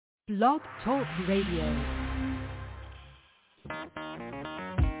Blog Talk Radio.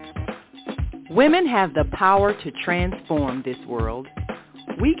 Women have the power to transform this world.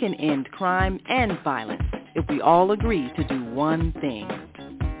 We can end crime and violence if we all agree to do one thing: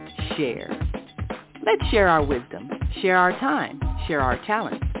 share. Let's share our wisdom, share our time, share our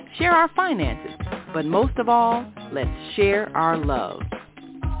talents, share our finances, but most of all, let's share our love.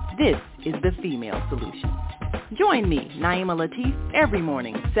 This is the Female Solution. Join me, Naima Latif, every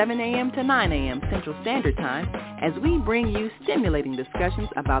morning, 7 a.m. to 9 a.m. Central Standard Time, as we bring you stimulating discussions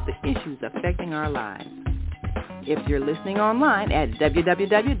about the issues affecting our lives. If you're listening online at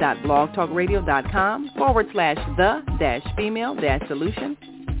www.blogtalkradio.com/the-female-solution,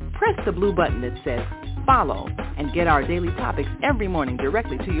 press the blue button that says follow and get our daily topics every morning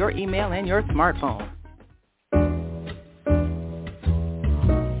directly to your email and your smartphone.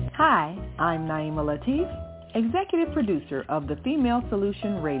 Hi, I'm Naima Latif, Executive Producer of the Female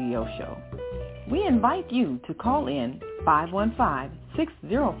Solution Radio Show. We invite you to call in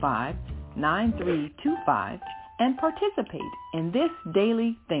 515-605-9325 and participate in this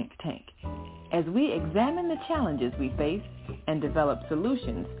daily think tank as we examine the challenges we face and develop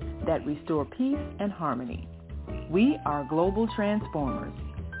solutions that restore peace and harmony. We are global transformers,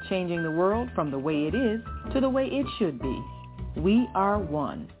 changing the world from the way it is to the way it should be. We are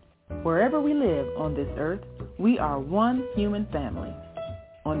one. Wherever we live on this earth, we are one human family.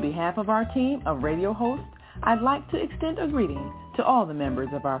 On behalf of our team of radio hosts, I'd like to extend a greeting to all the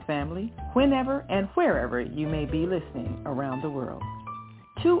members of our family, whenever and wherever you may be listening around the world.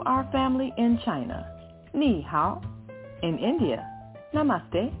 To our family in China, Ni Hao. In India,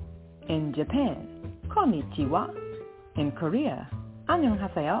 Namaste. In Japan, Konnichiwa. In Korea,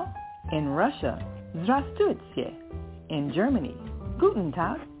 Annyeonghaseyo. In Russia, Здравствуйте. In Germany, Guten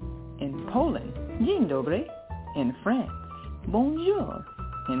Tag. In Poland, Dzień dobry. In France, Bonjour.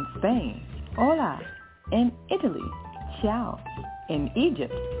 In Spain, Hola. In Italy, Ciao. In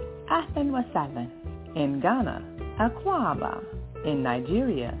Egypt, Ahlan wa sahlan. In Ghana, Akwaba. In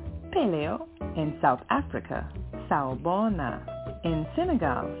Nigeria, Peleo. In South Africa, Sawubona. In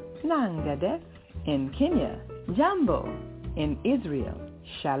Senegal, Nangadef. In Kenya, Jambo. In Israel,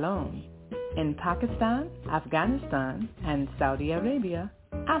 Shalom. In Pakistan, Afghanistan, and Saudi Arabia,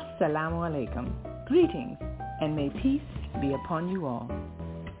 Assalamu alaikum. Greetings, and may peace be upon you all.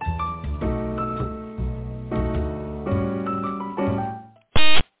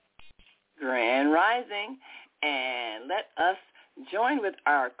 Grand Rising, and let us join with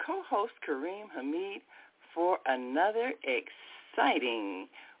our co-host Kareem Hamid for another exciting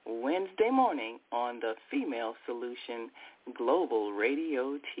Wednesday morning on the Female Solution Global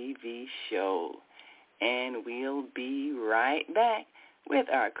Radio TV show. And we'll be right back with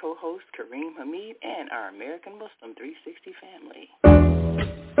our co-host Kareem Hamid and our American Muslim 360 family.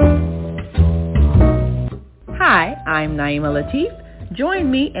 Hi, I'm Naima Latif.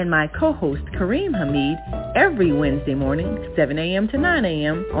 Join me and my co-host Kareem Hamid every Wednesday morning, 7 a.m. to 9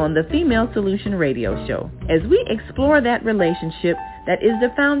 a.m. on the Female Solution Radio show, as we explore that relationship that is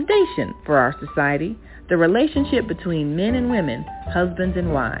the foundation for our society, the relationship between men and women, husbands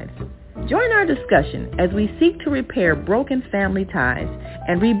and wives. Join our discussion as we seek to repair broken family ties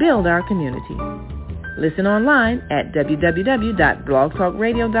and rebuild our community. Listen online at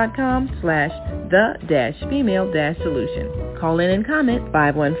www.blogtalkradio.com/the-female-solution. Call in and comment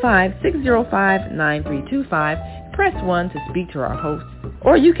 515-605-9325. Press 1 to speak to our host.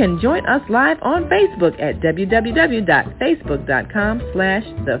 Or you can join us live on Facebook at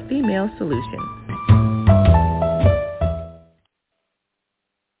www.facebook.com/the-female-solution.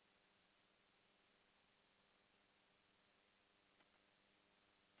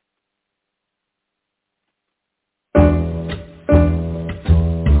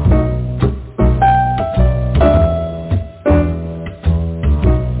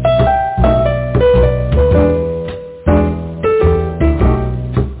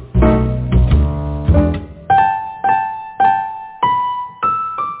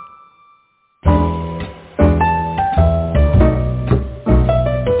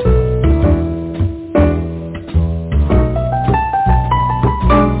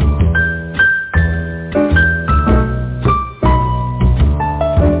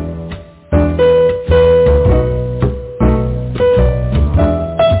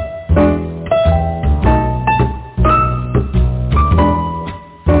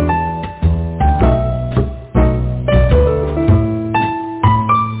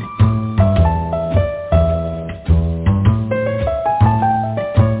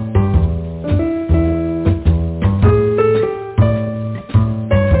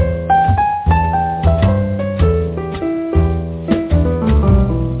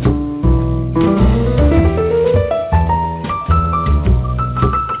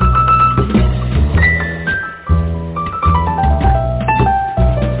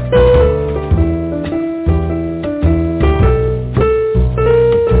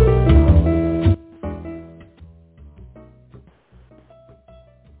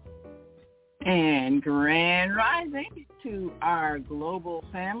 to our global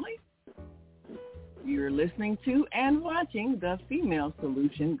family. You're listening to and watching the Female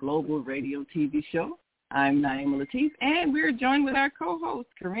Solution Global Radio TV show. I'm Naima Latif, and we're joined with our co-host,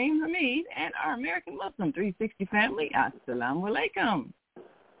 Kareem Hamid, and our American Muslim 360 family. Assalamu alaikum.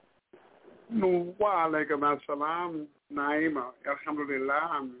 Wa alaikum assalam, Naima. Alhamdulillah.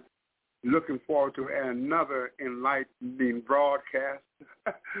 I'm looking forward to another enlightening broadcast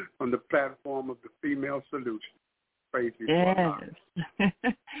on the platform of the Female Solution. Praise you. Yes.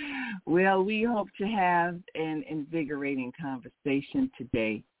 Well, we hope to have an invigorating conversation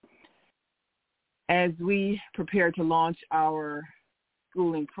today as we prepare to launch our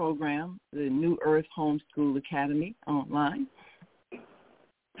schooling program, the New EARTH Homeschool Academy online.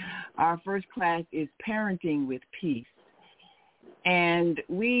 Our first class is Parenting with Peace, and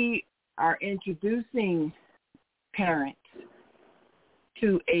we are introducing parents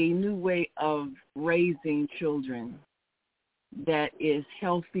to a new way of raising children that is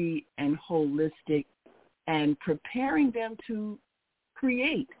healthy and holistic, and preparing them to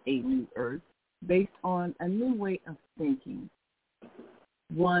create a new earth based on a new way of thinking,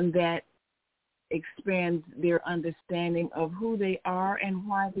 one that expands their understanding of who they are and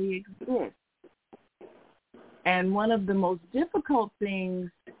why they exist. And one of the most difficult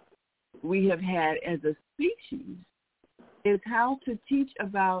things we have had as a species is how to teach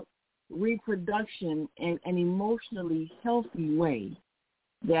about reproduction in an emotionally healthy way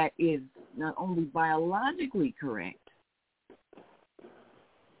that is not only biologically correct,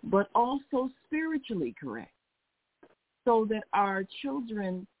 but also spiritually correct, so that our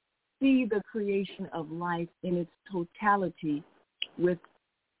children see the creation of life in its totality with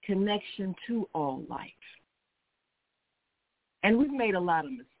connection to all life. And we've made a lot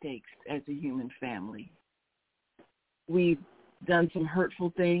of mistakes as a human family. We've done some hurtful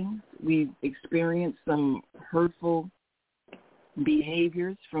things. We've experienced some hurtful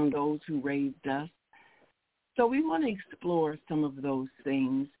behaviors from those who raised us. So we want to explore some of those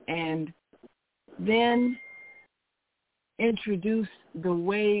things and then introduce the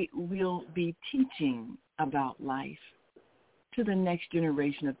way we'll be teaching about life to the next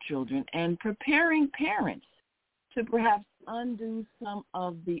generation of children and preparing parents to perhaps undo some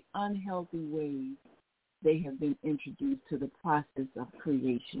of the unhealthy ways they have been introduced to the process of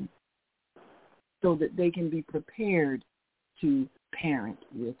creation so that they can be prepared to parent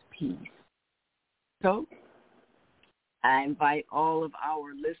with peace. So I invite all of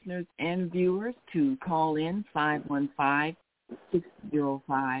our listeners and viewers to call in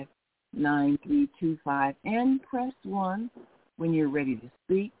 515-605-9325 and press 1 when you're ready to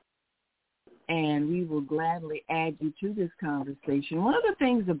speak, and we will gladly add you to this conversation. One of the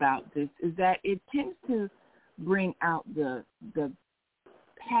things about this is that it tends to bring out the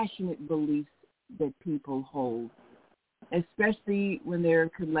passionate beliefs that people hold, especially when they're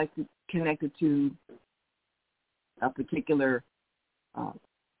connected to a particular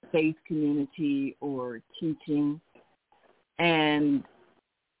faith community or teaching. And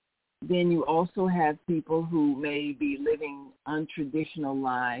then you also have people who may be living untraditional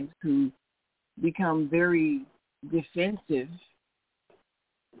lives who become very defensive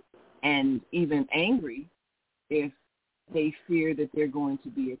and even angry if they fear that they're going to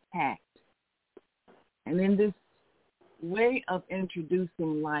be attacked. And in this way of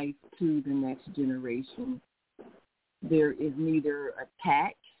introducing life to the next generation, there is neither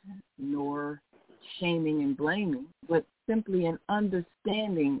attack nor shaming and blaming, but simply an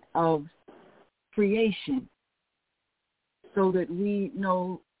understanding of creation so that we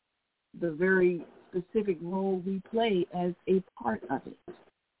know the very specific role we play as a part of it.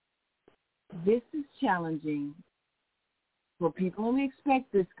 This is challenging for people, and we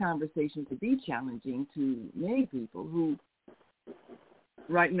expect this conversation to be challenging to many people who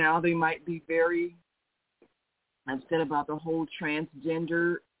right now they might be very upset about the whole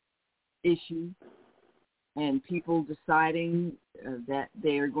transgender issue and people deciding that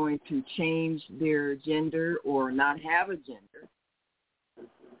they are going to change their gender or not have a gender,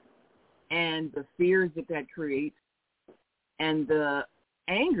 and the fears that that creates and the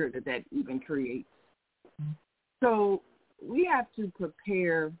anger that that even creates. So we have to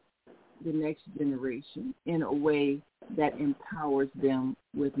prepare the next generation in a way that empowers them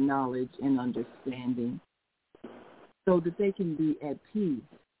with knowledge and understanding so that they can be at peace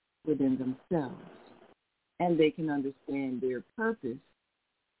within themselves and they can understand their purpose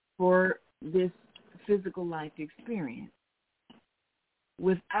for this physical life experience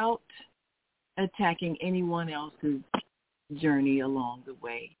without attacking anyone else's journey along the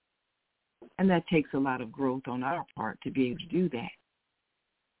way. And that takes a lot of growth on our part to be able to do that.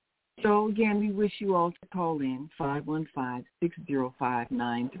 So, again, we wish you all to call in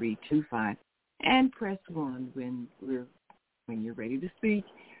 515-605-9325 and press 1 when you're ready to speak,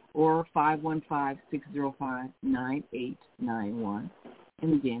 or 515-605-9891.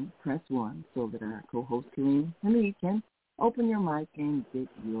 And again, press 1 so that our co-host Kareem Hamid can open your mic and get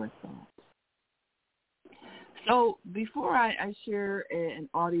your thoughts. So before I share an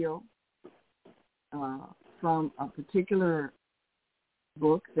audio from a particular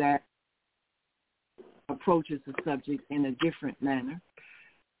book that approaches the subject in a different manner,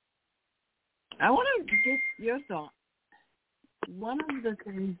 I want to get your thoughts. One of the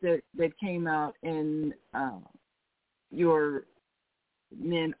things that came out in your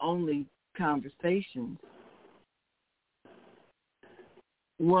men-only conversations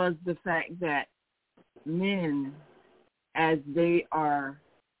was the fact that men, as they are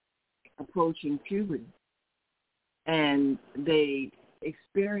approaching puberty and they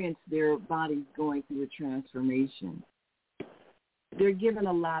experience their bodies going through a transformation, they're given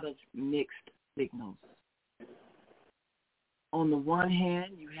a lot of mixed signals. On the one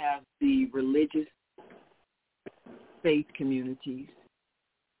hand, you have the religious faith communities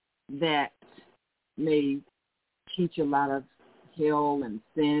that may teach a lot of hell and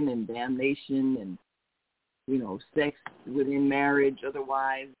sin and damnation and, sex within marriage,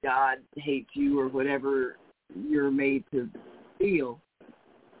 otherwise God hates you or whatever you're made to feel.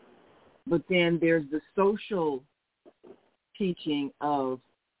 But then there's the social teaching of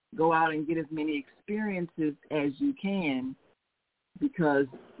go out and get as many experiences as you can because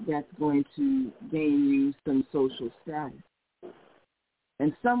that's going to gain you some social status.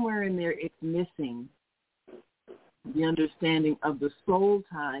 And somewhere in there it's missing the understanding of the soul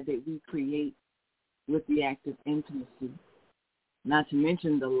tie that we create with the act of intimacy, not to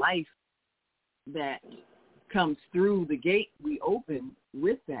mention the life that comes through the gate we open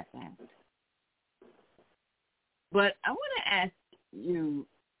with that act. But I want to ask you,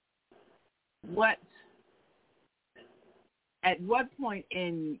 at what point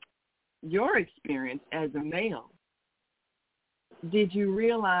in your experience as a male did you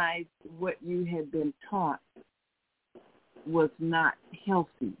realize what you had been taught was not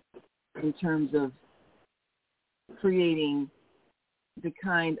healthy in terms of creating the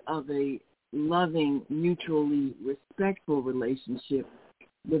kind of a loving, mutually respectful relationship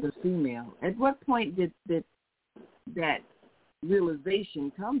with a female? At what point did that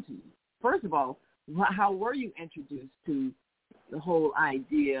realization come to you? First of all, how were you introduced to the whole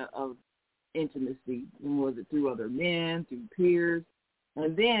idea of intimacy? And was it through other men, through peers?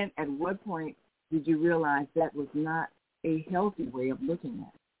 And then at what point did you realize that was not a healthy way of looking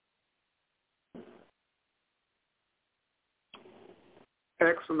at it?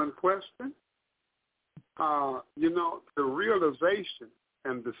 Excellent question. The realization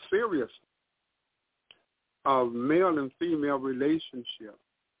and the seriousness of male and female relationship.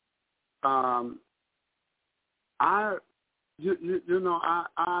 I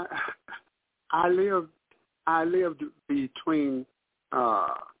lived between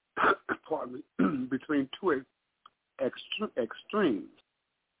between two extremes.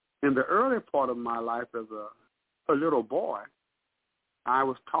 In the early part of my life as a little boy, I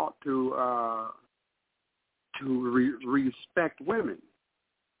was taught to respect women.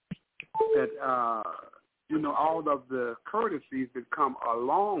 That all of the courtesies that come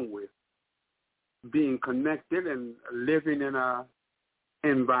along with being connected and living in a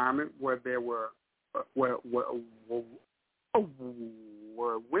environment where there were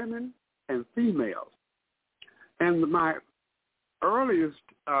women and females. And my earliest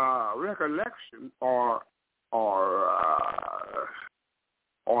recollection or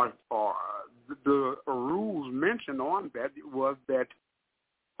the rules mentioned on that was that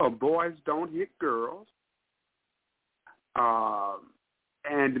boys don't hit girls,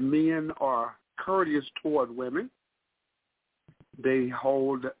 and men are courteous toward women. They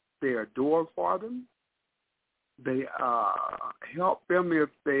hold their door for them. They help them if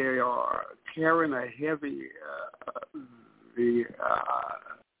they are carrying a heavy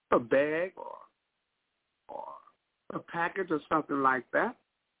a bag or a package or something like that.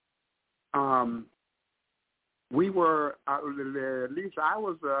 We were, at least I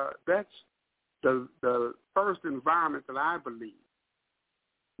was, that's the first environment that I believe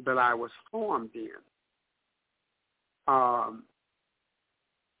that I was formed in.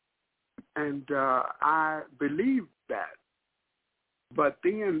 And I believed that. But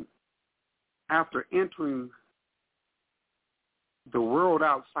then after entering the world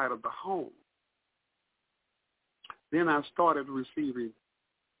outside of the home, then I started receiving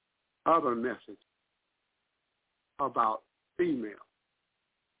other messages about females.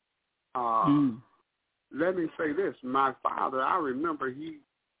 Let me say this. My father, I remember he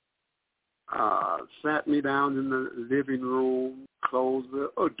sat me down in the living room, closed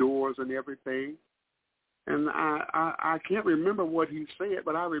the doors and everything. And I can't remember what he said,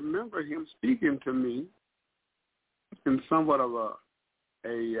 but I remember him speaking to me in somewhat of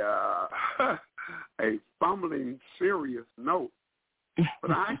a fumbling, serious note.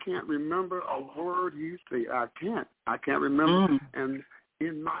 But I can't remember a word he said. I can't remember. And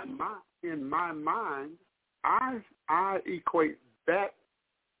in my mind, I equate that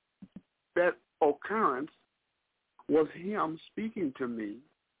occurrence was him speaking to me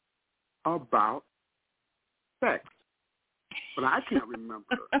about sex. But I can't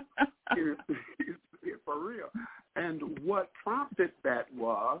remember it for real. And what prompted that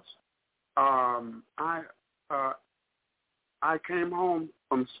was I came home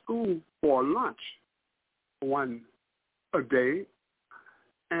from school for lunch one day,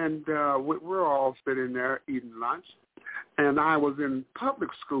 and we're all sitting there eating lunch, and I was in public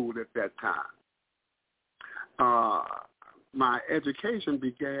school at that time. My education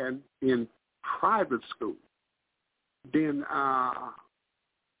began in private school. Then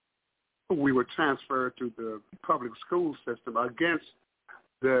we were transferred to the public school system against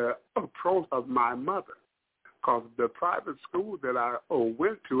the approach of my mother, because the private school that I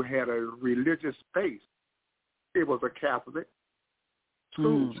went to had a religious base. It was a Catholic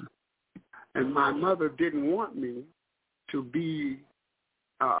school. And my mother didn't want me to be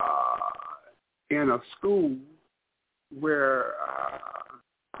in a school where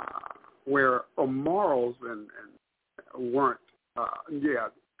morals and weren't.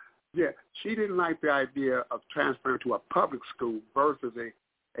 She didn't like the idea of transferring to a public school versus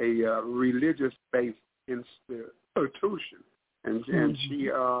a religious-based institution, and she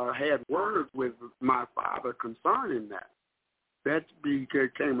had words with my father concerning that. That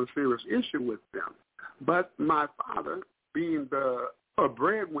became a serious issue with them. But my father, being the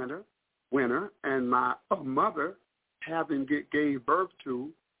breadwinner, and my mother having gave birth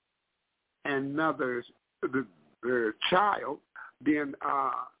to another child, then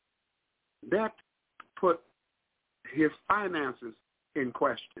that put his finances in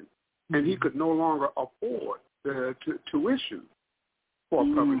question, and he could no longer afford the tuition for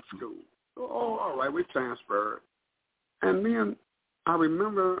public school. So, all right, we transferred. And then I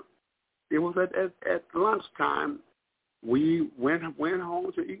remember it was at lunchtime. We went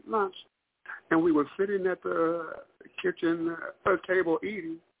home to eat lunch, and we were sitting at the kitchen table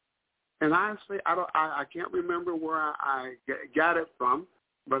eating. And I can't remember where I got it from,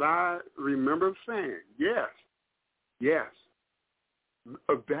 but I remember saying, yes,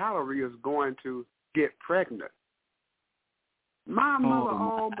 Valerie is going to get pregnant. My mother,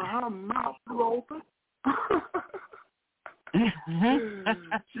 her mouth flew open.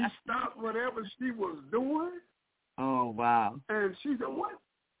 She stopped whatever she was doing. Oh, wow. And she said,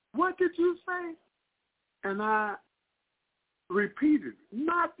 what did you say? And I repeated,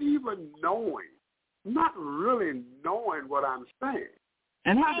 not even knowing, not really knowing what I'm saying.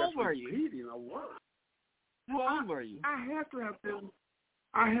 And how old were you? Repeating a word. How old were you? I had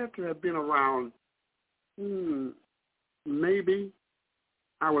to have been around, maybe,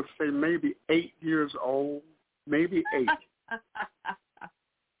 I would say maybe 8 years old, maybe 8.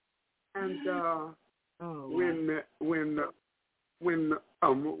 And when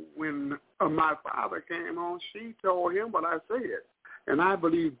my father came home, she told him what I said, and I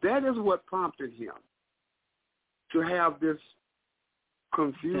believe that is what prompted him to have this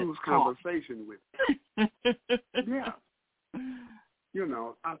confused conversation with me. Yeah.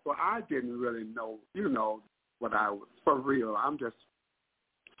 So I didn't really know, what I was, for real. I'm just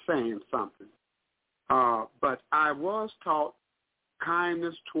saying something. But I was taught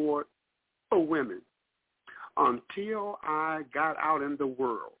kindness toward women until I got out in the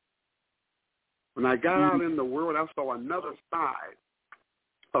world. When I got out in the world, I saw another side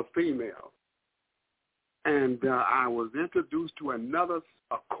of females. And I was introduced to a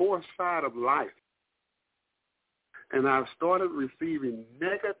core side of life. And I started receiving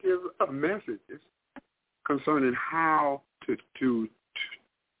negative messages concerning how to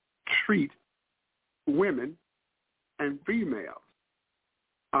treat women and females.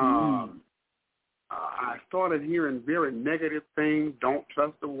 I started hearing very negative things. Don't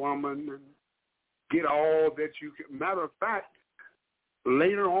trust a woman and get all that you can. Matter of fact,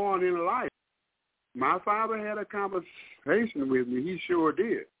 later on in life, my father had a conversation with me. He sure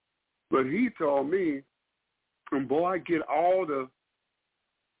did. But he told me, boy, get all the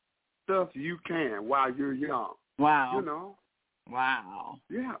stuff you can while you're young. Wow. Wow.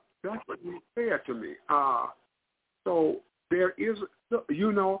 Yeah, that's what he said to me. So there is,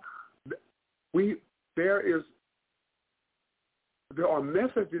 there are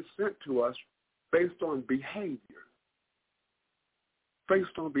messages sent to us based on behavior.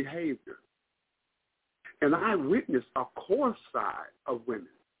 And I witnessed a coarse side of women.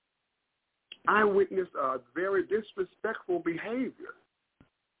 I witnessed a very disrespectful behavior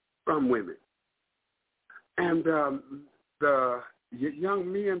from women. And the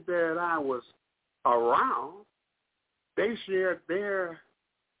young men that I was around, they shared their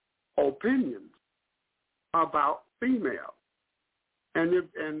opinions about females. And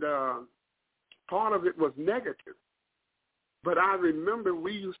part of it was negative. But I remember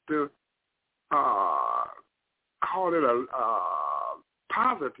we used to call it a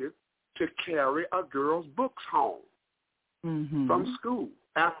positive to carry a girl's books home from school,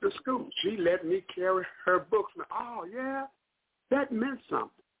 after school. She let me carry her books. Oh, yeah, that meant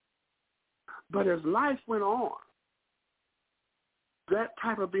something. But as life went on, that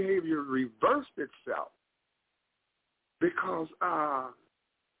type of behavior reversed itself because I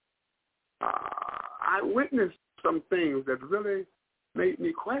witnessed some things that really made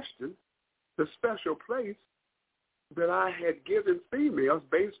me question the special place that I had given females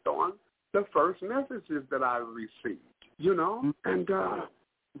based on the first messages that I received, you know, and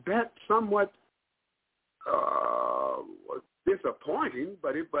that somewhat was disappointing.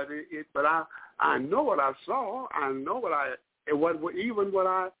 But I know what I saw. I know what I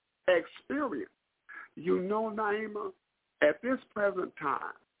experienced. You know, Naima, at this present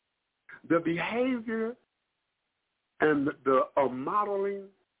time, the behavior and the modeling,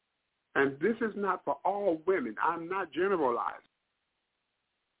 and this is not for all women. I'm not generalizing.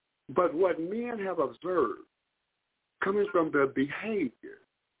 But what men have observed coming from the behavior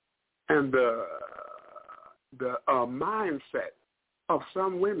and the mindset of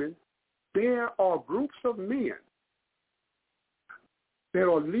some women, there are groups of men that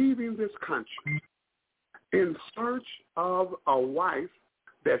are leaving this country in search of a wife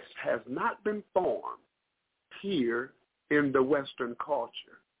that has not been formed here in the Western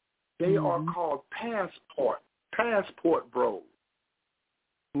culture. They are called passport bros.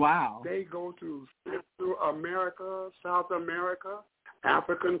 Wow. They go to Central America, South America,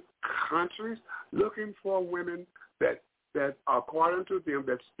 African countries, looking for women that according to them,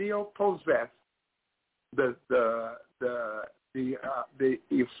 that still possess the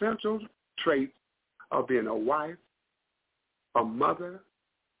essential traits of being a wife, a mother,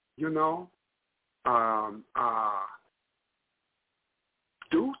 you know,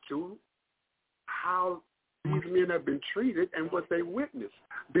 due to how these men have been treated and what they witnessed.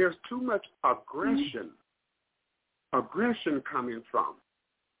 There's too much aggression coming from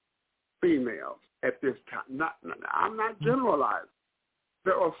females at this time. I'm not generalizing.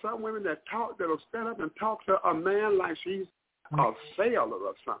 There are some women that'll stand up and talk to a man like she's a sailor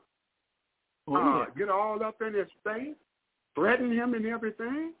or something. Get all up in his face, threaten him and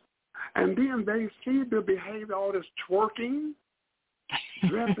everything, and then they see the behavior, all this twerking,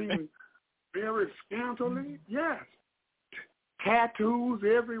 dressing very scantily, yes, tattoos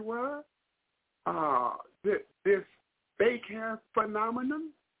everywhere, this fake hair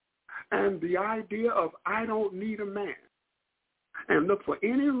phenomenon, and the idea of I don't need a man, and look for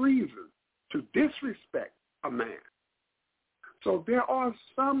any reason to disrespect a man. So there are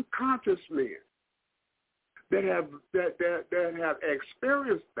some conscious men that have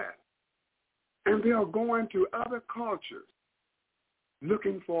experienced that, and they are going to other cultures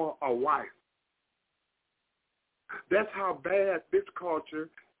looking for a wife. That's how bad this culture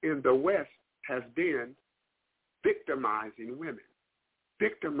in the West has been, victimizing women,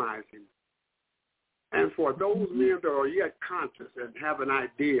 victimizing. And for those men that are yet conscious and have an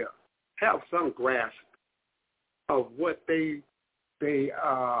idea, have some grasp of what they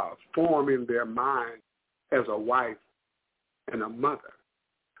form in their mind as a wife and a mother,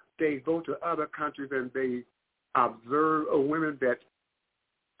 they go to other countries and they observe women that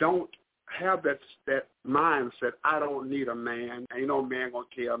don't have that mindset. I don't need a man. Ain't no man gonna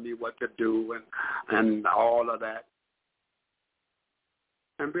tell me what to do and all of that.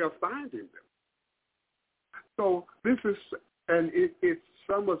 And they're finding them. So this is, and it's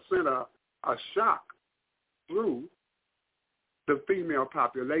somewhat sent a shock through the female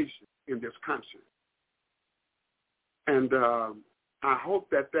population in this country. And I hope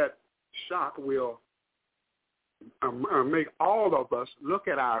that shock will make all of us look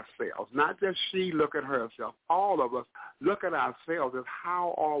at ourselves, not just she look at herself, all of us look at ourselves as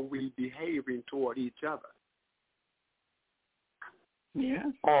how are we behaving toward each other.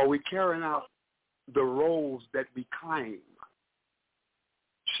 Yeah. Are we carrying out the roles that we claim?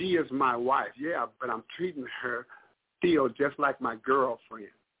 She is my wife, yeah, but I'm treating her still just like my girlfriend.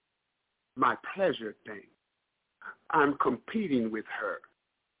 my pleasure thing. I'm competing with her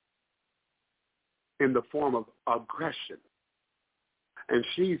in the form of aggression. And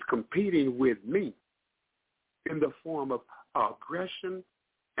she's competing with me in the form of aggression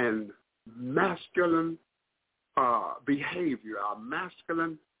and masculine behavior, a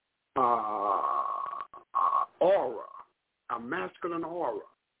masculine aura, a masculine aura.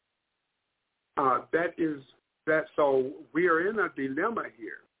 So we are in a dilemma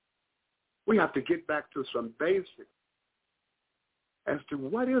here. We have to get back to some basics as to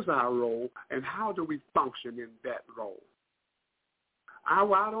what is our role and how do we function in that role. I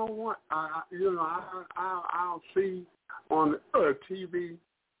don't want, I'll see on TV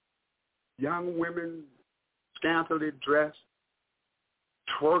young women scantily dressed,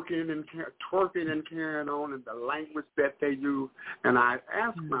 twerking and carrying on in the language that they use, and I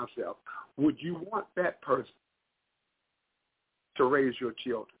ask myself, would you want that person to raise your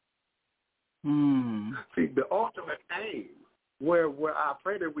children? See, the ultimate aim, where I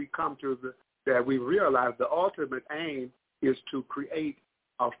pray that we come to that we realize the ultimate aim is to create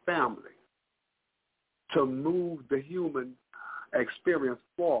a family, to move the human experience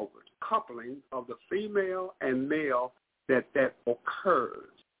forward, coupling of the female and male that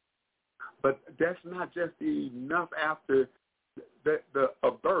occurs. But that's not just enough after the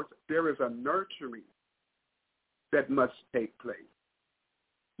birth. There is a nurturing that must take place.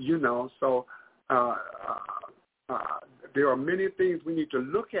 So there are many things we need to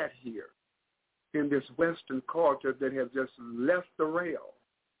look at here in this Western culture that have just left the rail,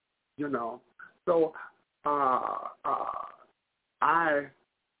 So after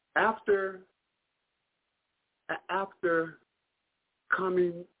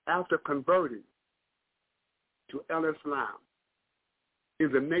converting to Islam,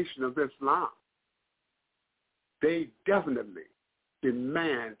 in the Nation of Islam, they definitely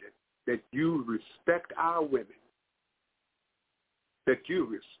demanded that you respect our women, that you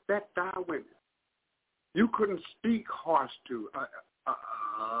respect our women. You couldn't speak harsh to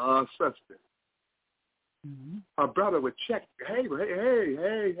a sister. A brother would check, hey,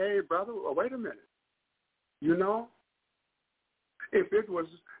 brother, wait a minute. If it was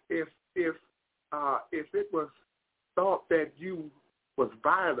thought that you was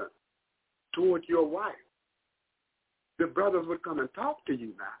violent toward your wife, the brothers would come and talk to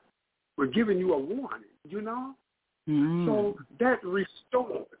you now. We're giving you a warning, So that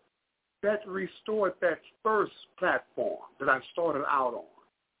restored that first platform that I started out on,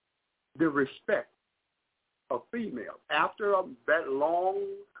 the respect of females. After that long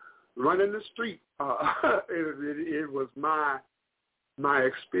run in the street, it was my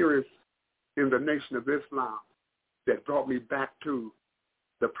experience in the Nation of Islam that brought me back to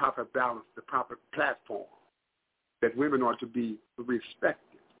the proper balance, the proper platform, that women are to be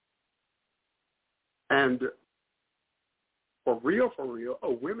respected. And for real,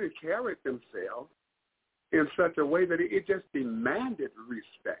 women carried themselves in such a way that it just demanded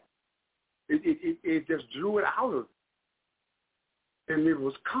respect. It just drew it out of them. And it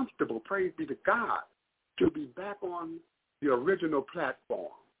was comfortable, praise be to God, to be back on the original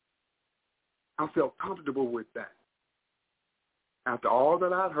platform. I felt comfortable with that. After all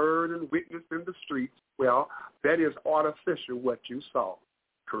that I'd heard and witnessed in the streets, well, that is artificial what you saw,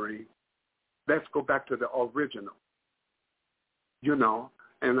 Kareem. Let's go back to the original,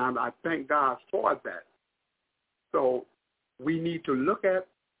 and I thank God for that. So we need to look at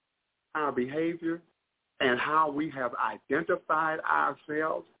our behavior and how we have identified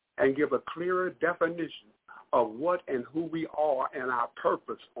ourselves and give a clearer definition of what and who we are and our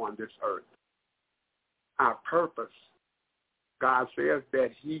purpose on this earth. Our purpose. God says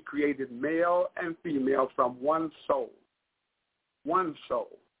that he created male and female from one soul. One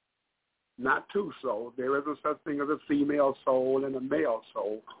soul. Not two souls. There is a such thing as a female soul and a male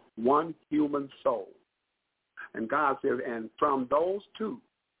soul. One human soul. And God says, and from those two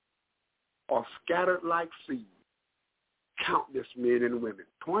are scattered like seeds, countless men and women,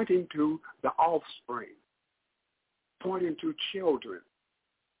 pointing to the offspring, pointing to children.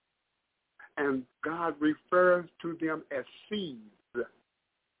 And God refers to them as seeds.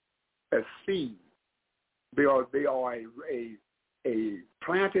 As seeds. They are a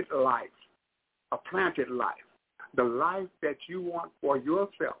planted life. A planted life. The life that you want for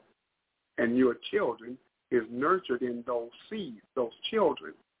yourself and your children is nurtured in those seeds, those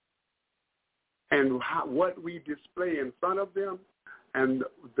children. And what we display in front of them and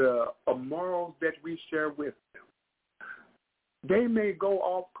the morals that we share with them. They may go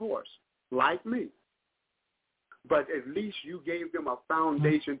off course, like me, but at least you gave them a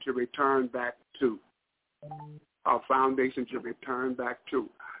foundation to return back to. A foundation to return back to.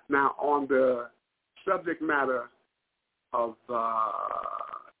 Now, on the subject matter of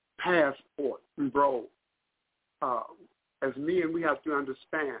passport and bro, as men, we have to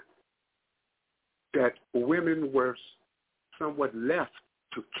understand that women were somewhat left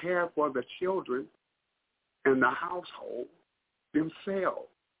to care for the children and the household themselves.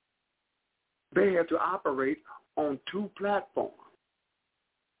 They had to operate on two platforms,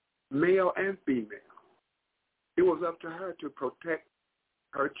 male and female. It was up to her to protect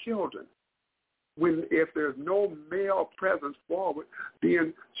her children. If there's no male presence forward,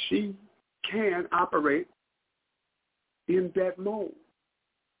 then she can operate in that mode.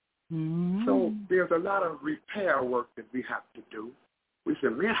 Mm-hmm. So there's a lot of repair work that we have to do. We say,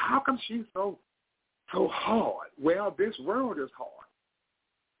 man, how come she's so hard? Well, this world is hard.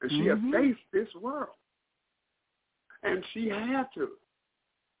 And she has faced this world. And she had to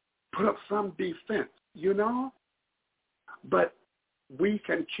put up some defense, you know? But we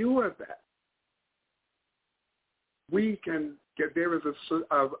can cure that. We can get, there is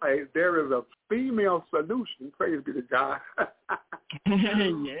a female solution, praise be to God,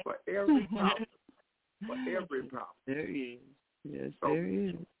 yeah. for every problem. For every problem. There is. Yes, so there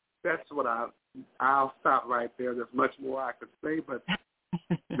is. That's what I'll stop right there. There's much more I could say, but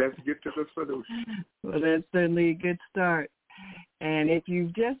let's get to the solution. Well, that's certainly a good start. And if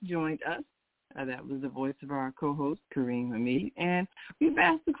you've just joined us, that was the voice of our co-host, Kareem Hamid. And we've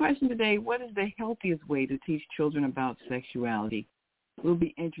asked the question today, what is the healthiest way to teach children about sexuality? We'll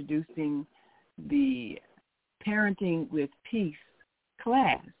be introducing the Parenting with Peace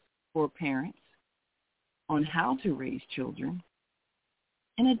class for parents on how to raise children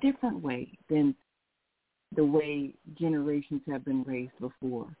in a different way than the way generations have been raised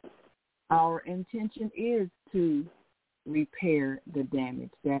before. Our intention is to repair the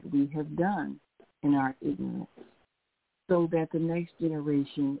damage that we have done in our ignorance so that the next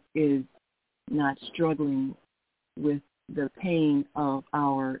generation is not struggling with the pain of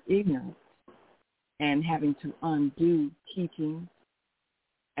our ignorance and having to undo teachings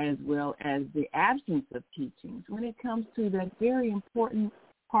as well as the absence of teachings when it comes to that very important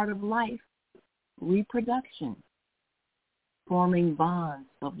part of life, reproduction, forming bonds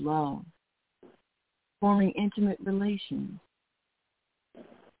of love, forming intimate relations,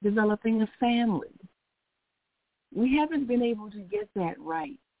 developing a family. We haven't been able to get that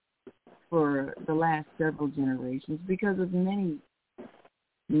right for the last several generations because of many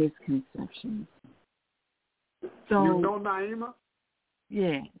misconceptions. So, you know, Naima?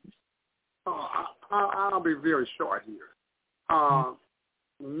 Yes. I'll be very short here.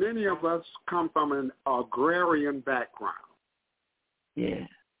 Many of us come from an agrarian background. Yeah.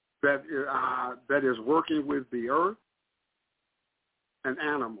 That is working with the earth and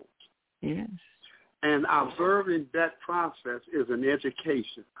animals. Yes. And observing that process is an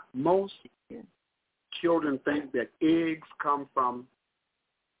education. Most children think that eggs come from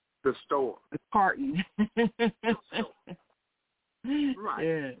the store. The carton. Right.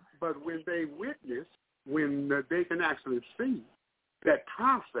 Yeah. But when they witness, when they can actually see that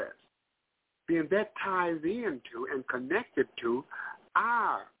process, then that ties into and connected to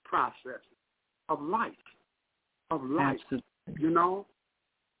our process of life. Absolutely. You know,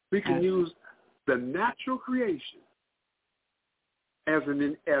 we can use the natural creation as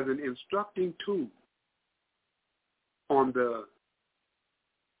an instructing tool on the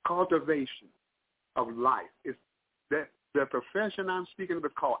cultivation of life. It's that the profession I'm speaking of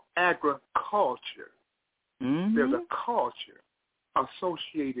is called agriculture. Mm-hmm. There's a culture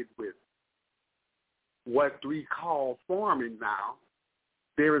associated with what we call farming now.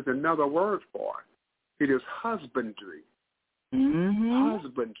 There is another word for it. It is husbandry. Mm-hmm.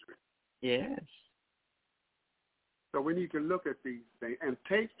 Husbandry. Yes. So we need to look at these things and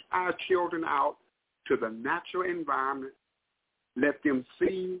take our children out to the natural environment. Let them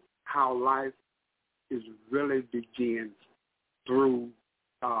see how life is really begins through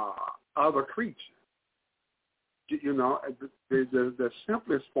other creatures. You know, the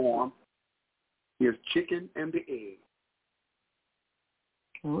simplest form is chicken and the egg.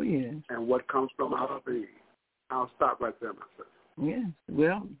 Oh, yes. And what comes from out of the egg. I'll stop right there, myself. Yes.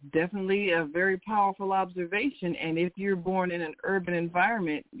 Well, definitely a very powerful observation. And if you're born in an urban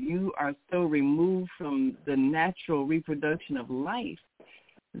environment, you are so removed from the natural reproduction of life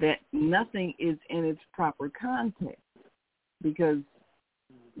that nothing is in its proper context because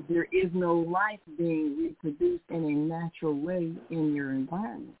there is no life being reproduced in a natural way in your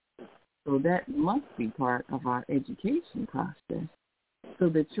environment. So that must be part of our education process so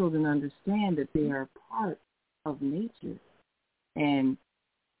that children understand that they are part of nature and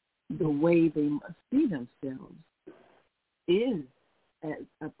the way they must see themselves is as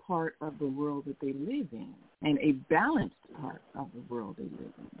a part of the world that they live in, and a balanced part of the world they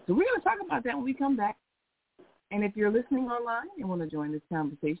live in. So we're going to talk about that when we come back. And if you're listening online and want to join this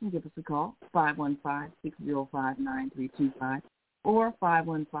conversation, give us a call, 515-605-9325 or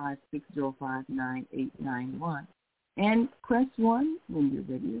 515-605-9891. And press 1 when you're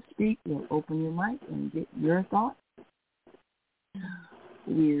ready to speak. We'll open your mic and get your thoughts.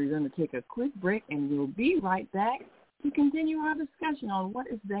 We're going to take a quick break, and we'll be right back to continue our discussion on what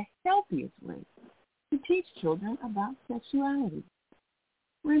is the healthiest way to teach children about sexuality.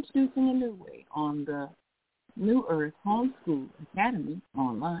 We're introducing a new way on the EARTH Homeschool Academy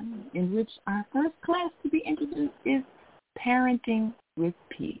online, in which our first class to be introduced is Parenting with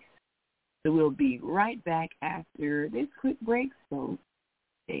Peace. So we'll be right back after this quick break, so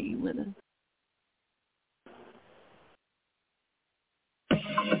stay with us.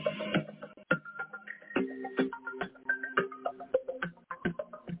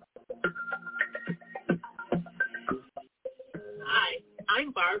 Hi,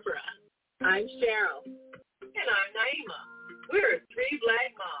 I'm Barbara. I'm Cheryl. And I'm Naima. We're 3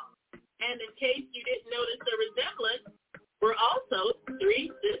 Black moms. And in case you didn't notice the resemblance, we're also 3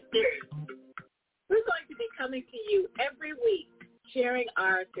 sisters. We're going to be coming to you every week, sharing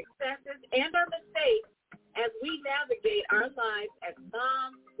our successes and our mistakes as we navigate our lives as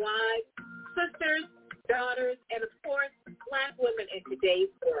moms, wives, sisters, daughters, and of course, Black women in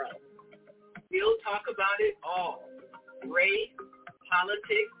today's world. We'll talk about it all: race,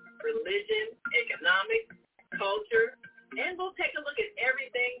 politics, religion, economics, culture, and we'll take a look at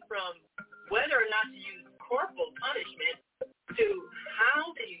everything from whether or not to use corporal punishment to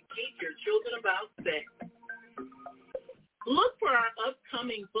how do you teach your children about sex. Look for our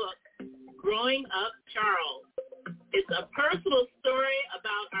upcoming book, Growing Up Charles. It's a personal story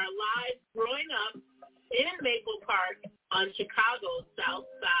about our lives growing up in Maple Park on Chicago's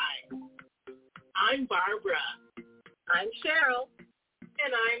South Side. I'm Barbara. I'm Cheryl.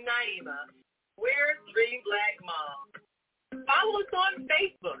 And I'm Naima. We're 3 Black moms. Follow us on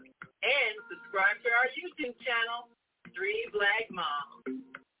Facebook and subscribe to our YouTube channel, 3 Black Moms.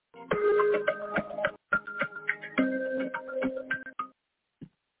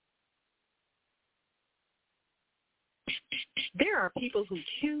 There are people who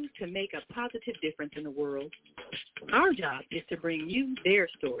choose to make a positive difference in the world. Our job is to bring you their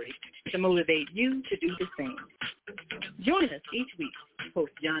stories to motivate you to do the same. Join us each week,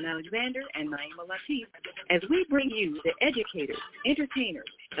 host John Alexander and Naima Latif, as we bring you the educators, entertainers,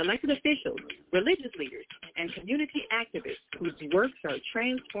 elected officials, religious leaders, and community activists whose works are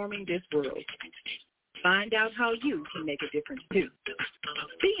transforming this world. Find out how you can make a difference too.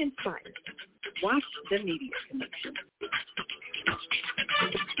 Be inspired. Watch the Media Connection.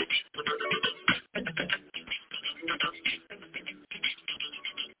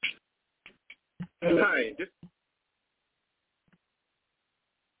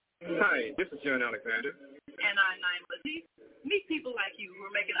 Hi, this is John Alexander. And I'm Naima Latif. Meet people like you who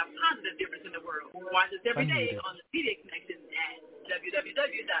are making a positive difference in the world. Watch us every day on the Media Connection at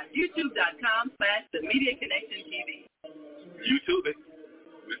www.youtube.com/themediaconnection.tv. YouTube it.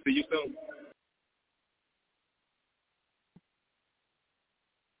 We'll see you soon.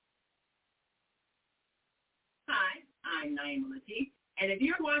 Hi, I'm Naima Latif. And if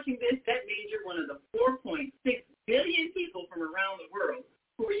you're watching this, that means you're one of the 4.6 billion people from around the world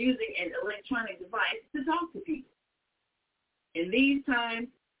who are using an electronic device to talk to people. In these times,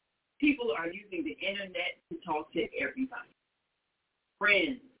 people are using the internet to talk to everybody.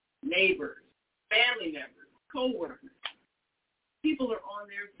 Friends, neighbors, family members, co-workers. People are on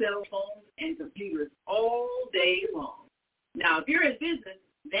their cell phones and computers all day long. Now, if you're in business,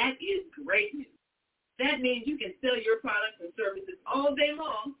 that is great news. That means you can sell your products and services all day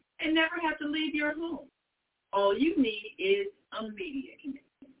long and never have to leave your home. All you need is a media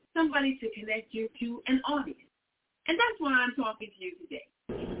connection, somebody to connect you to an audience. And that's why I'm talking to you today.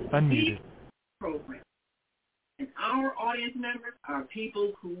 Unmuted. Program. And our audience members are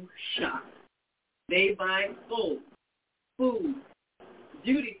people who shop. They buy clothes, food,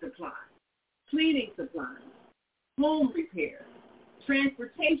 beauty supplies, cleaning supplies, home repair,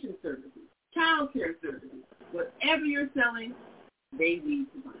 transportation services, child care services. Whatever you're selling, they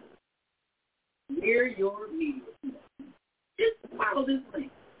need to buy. We're your media connection. Just follow this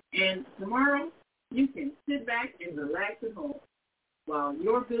link. And tomorrow, you can sit back and relax at home while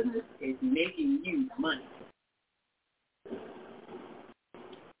your business is making you money.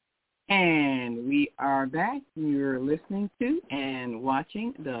 And we are back. You're listening to and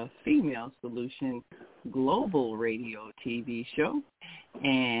watching the Female Solution Global Radio TV show.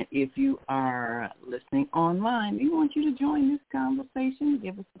 And if you are listening online, we want you to join this conversation.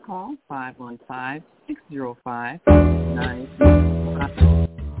 Give us a call, 515-605-9005,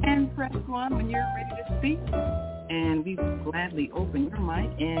 and press 1 when you're ready to speak. And we will gladly open your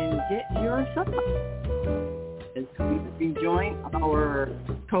mic and get your thoughts. As we join our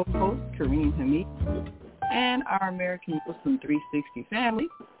co-host, Kareem Hamid, and our American Muslim 360 family.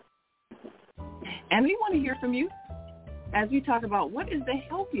 And we want to hear from you as we talk about what is the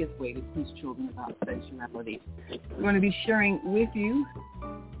healthiest way to teach children about sexuality. We're going to be sharing with you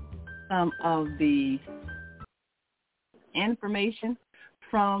some of the information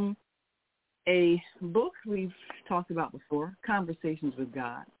from a book we've talked about before, Conversations with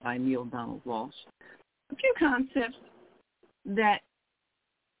God by Neil Donald Walsh. A few concepts that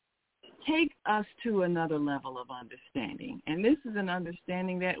take us to another level of understanding. And this is an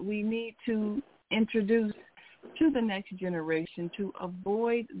understanding that we need to introduce to the next generation to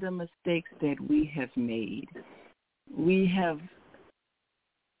avoid the mistakes that we have made. We have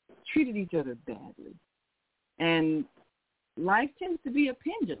treated each other badly. And life tends to be a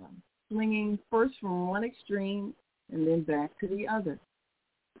pendulum, swinging first from one extreme and then back to the other.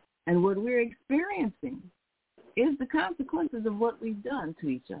 And what we're experiencing is the consequences of what we've done to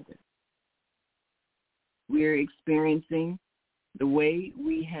each other. We're experiencing the way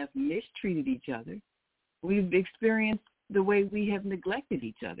we have mistreated each other. We've experienced the way we have neglected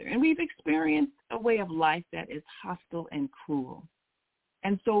each other. And we've experienced a way of life that is hostile and cruel.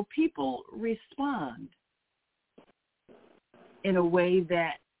 And so people respond in a way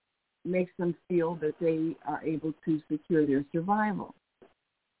that makes them feel that they are able to secure their survival.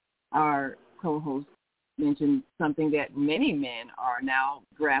 Our co-host mentioned something that many men are now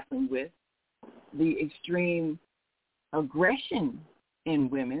grappling with, the extreme aggression in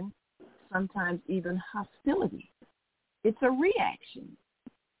women, sometimes even hostility. It's a reaction.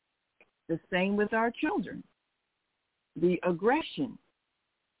 The same with our children. The aggression,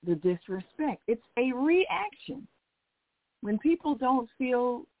 the disrespect, it's a reaction. When people don't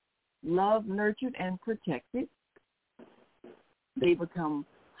feel loved, nurtured, and protected, they become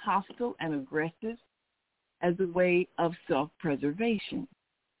hostile and aggressive as a way of self-preservation.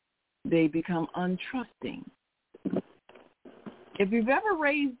 They become untrusting. If you've ever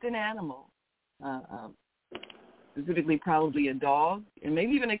raised an animal, specifically probably a dog, and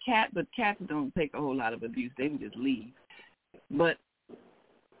maybe even a cat, but cats don't take a whole lot of abuse. They can just leave. But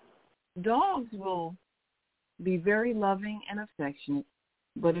dogs will be very loving and affectionate.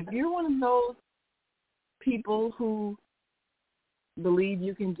 But if you're one of those people who believe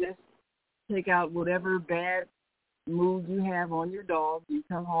you can just take out whatever bad mood you have on your dog, you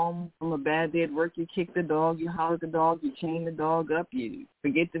come home from a bad day at work, you kick the dog, you holler at the dog, you chain the dog up, you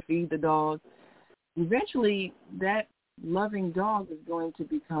forget to feed the dog, eventually that loving dog is going to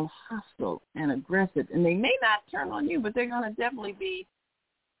become hostile and aggressive. And they may not turn on you, but they're going to definitely be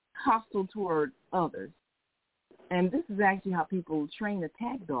hostile toward others. And this is actually how people train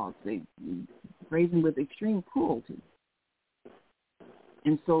attack dogs. They raise them with extreme cruelty.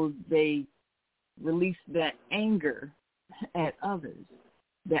 And so they release that anger at others,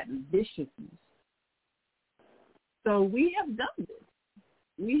 that viciousness. So we have done this.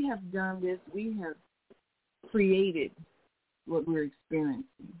 We have done this. We have created what we're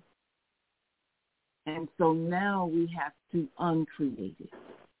experiencing. And so now we have to uncreate it.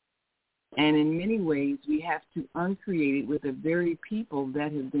 And in many ways, we have to uncreate it with the very people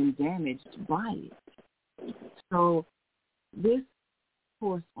that have been damaged by it. So this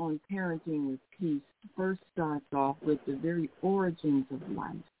course on parenting with peace first starts off with the very origins of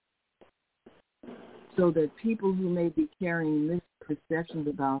life, so that people who may be carrying misperceptions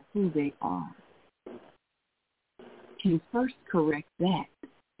about who they are can first correct that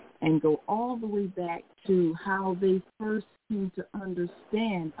and go all the way back to how they first came to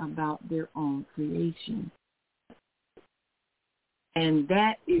understand about their own creation. And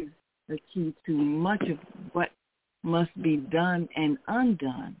that is the key to much of what must be done and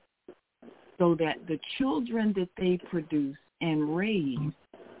undone, so that the children that they produce and raise,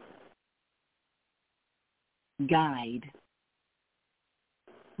 guide,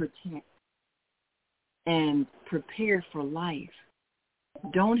 protect, and prepare for life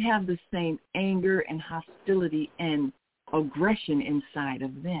don't have the same anger and hostility and aggression inside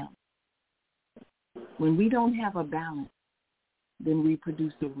of them. When we don't have a balance, then we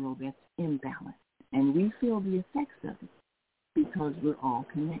produce a world that's imbalanced. And we feel the effects of it because we're all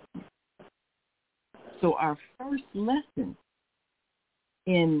connected. So our first lesson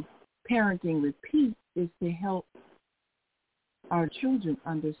in parenting with peace is to help our children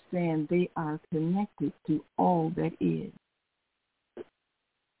understand they are connected to all that is.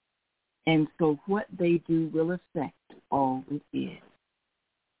 And so what they do will affect all it is.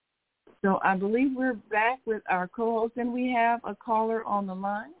 So I believe we're back with our co-host, and we have a caller on the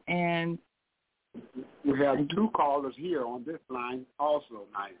line. And we have two callers here on this line also,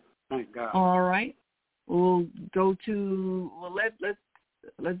 Naima. Thank God. All right. We'll go to,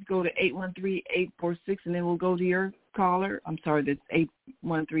 let's go to 813-846, and then we'll go to your caller. I'm sorry, that's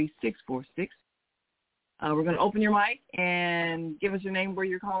 813-646. We're going to open your mic and give us your name, where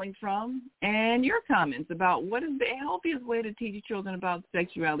you're calling from, and your comments about what is the healthiest way to teach children about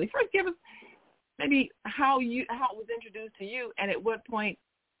sexuality. First, give us maybe how it was introduced to you, and at what point,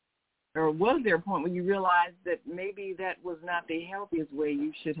 or was there a point when you realized that maybe that was not the healthiest way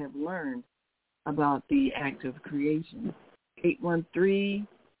you should have learned about the act of creation? 813-646.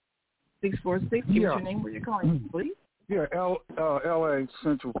 Give us your name, where you're calling from, please. Yeah, L.A.,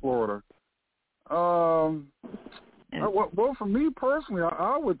 Central Florida. Well, for me personally,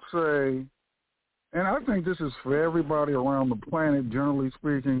 I would say, and I think this is for everybody around the planet, generally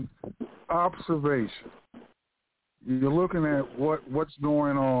speaking, observation. You're looking at what's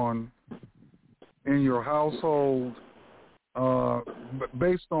going on in your household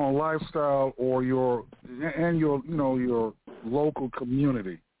based on lifestyle or your local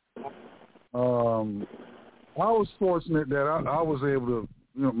community. I was fortunate that I was able to.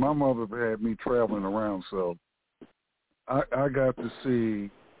 My mother had me traveling around, so I got to see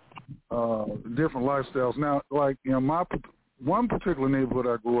different lifestyles. Now, like my one particular neighborhood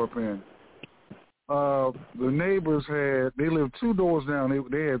I grew up in, the neighbors they lived 2 doors down.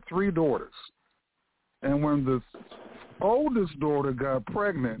 They had 3 daughters, and when the oldest daughter got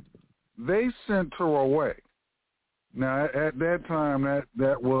pregnant, they sent her away. Now, at that time,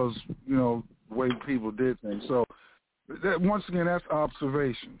 that was the way people did things. So. That, once again, that's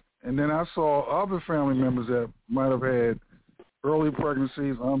observation. And then I saw other family members that might have had early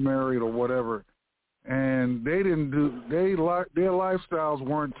pregnancies, unmarried or whatever, and they didn't their lifestyles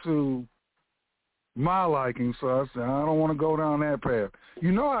weren't to my liking, so I said, I don't want to go down that path.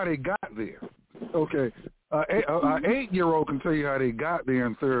 You know how they got there. Okay. An 8-year-old can tell you how they got there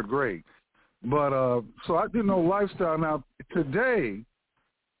in 3rd grade. But, so I didn't know lifestyle. Now, today,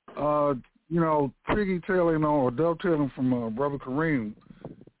 piggy-tailing or dovetailing from Brother Kareem,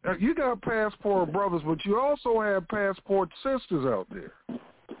 you got passport brothers, but you also have passport sisters out there.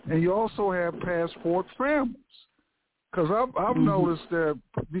 And you also have passport families. Because I've noticed that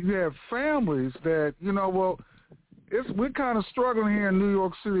you have families that, we're kind of struggling here in New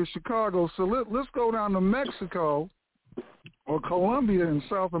York City and Chicago, so let's go down to Mexico or Colombia in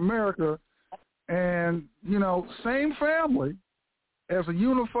South America and, same family as a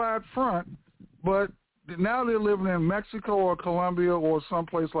unified front, but now they're living in Mexico or Colombia or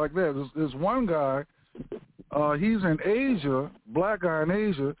someplace like that. There's one guy, he's in Asia, black guy in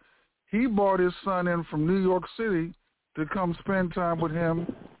Asia. He brought his son in from New York City to come spend time with him,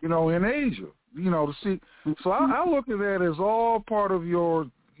 in Asia, to see. So I look at that as all part of your,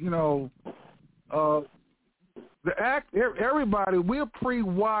 the act. Everybody, we're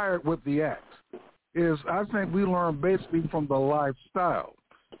pre-wired with the act. I think we learn basically from the lifestyle.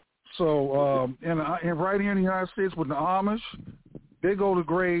 So, and right here in the United States with the Amish, they go to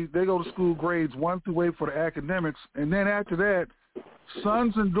school grades 1 through 8 for the academics, and then after that,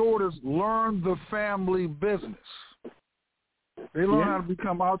 sons and daughters learn the family business. They learn how to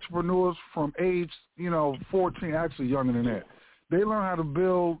become entrepreneurs from age, 14, actually younger than that. They learn how to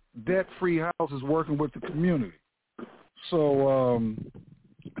build debt-free houses working with the community. So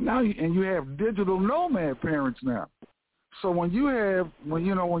now, you have digital nomad parents now. So when your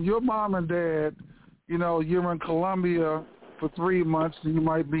mom and dad, you're in Colombia for 3 months, and you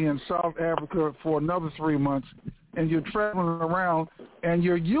might be in South Africa for another 3 months, and you're traveling around, and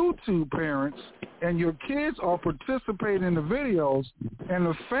your YouTube parents and your kids are participating in the videos, and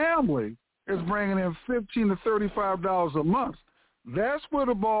the family is bringing in $15 to $35 a month. That's where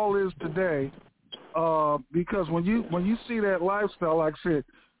the ball is today, because when you see that lifestyle, like I said,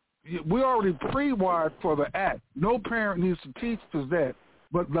 we already pre-wired for the act. No parent needs to teach us that.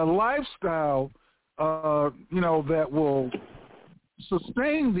 But the lifestyle, that will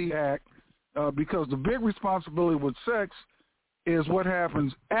sustain the act, because the big responsibility with sex is what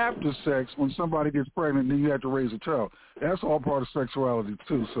happens after sex when somebody gets pregnant and then you have to raise a child. That's all part of sexuality,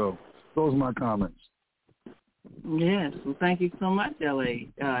 too. So those are my comments. Yes. Well, thank you so much, L.A.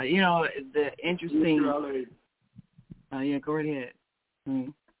 The interesting... yeah, go right ahead.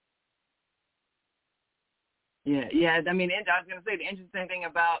 Mm-hmm. Yeah. I mean, I was going to say the interesting thing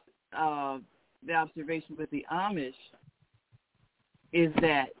about the observation with the Amish is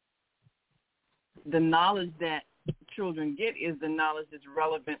that the knowledge that children get is the knowledge that's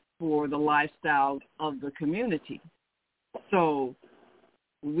relevant for the lifestyle of the community. So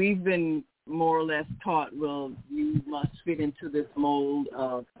we've been more or less taught, well, you must fit into this mold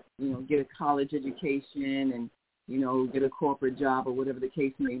of, get a college education and, get a corporate job or whatever the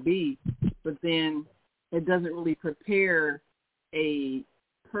case may be. But then it doesn't really prepare a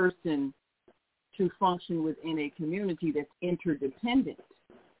person to function within a community that's interdependent.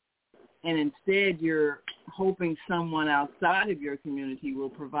 And instead you're hoping someone outside of your community will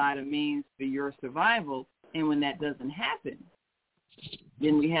provide a means for your survival. And when that doesn't happen,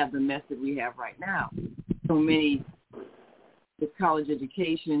 then we have the mess that we have right now. So many with college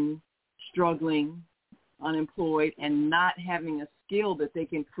education, struggling, unemployed, and not having a skill that they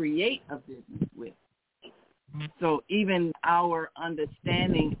can create a business with. So even our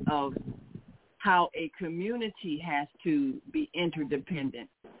understanding of how a community has to be interdependent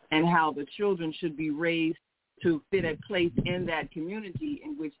and how the children should be raised to fit a place in that community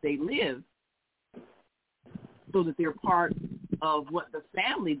in which they live so that they're part of what the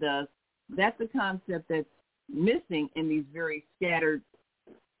family does, that's a concept that's missing in these very scattered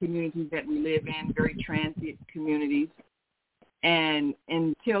communities that we live in, very transient communities. And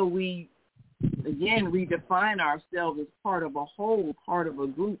until we, again, redefine ourselves as part of a whole, part of a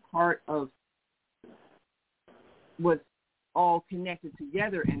group, part of what's all connected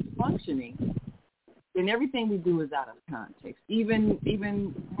together and functioning, then everything we do is out of context, even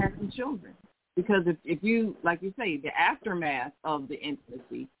having children. Because if you, like you say, the aftermath of the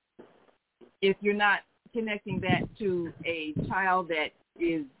intimacy, if you're not connecting that to a child that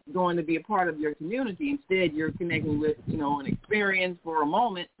is going to be a part of your community, instead you're connecting with, an experience for a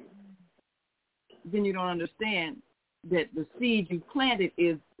moment, then you don't understand that the seed you planted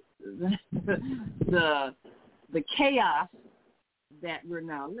is the chaos that we're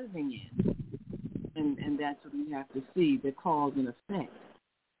now living in. And that's what we have to see, the cause and effect.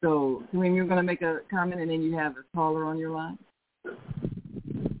 So, Kareem, you're going to make a comment, and then you have a caller on your line?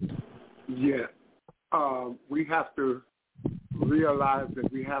 Yeah. We have to realize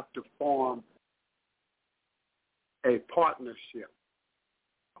that we have to form a partnership.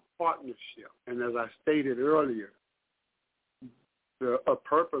 And as I stated earlier, a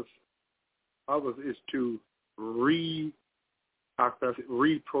purpose of us is to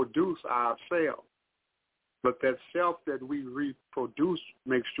reproduce ourselves. But that self that we reproduce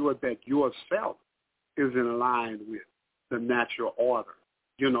makes sure that yourself is in line with the natural order,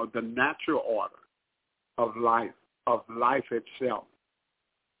 the natural order of life itself.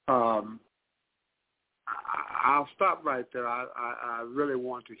 I'll stop right there. I really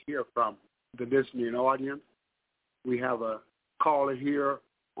want to hear from the listening audience. We have a caller here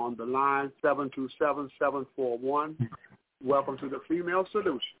on the line, 727-741. Welcome to the Female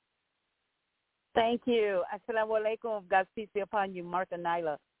Solution. Thank you. Assalamu alaikum. God's peace be upon you. Martha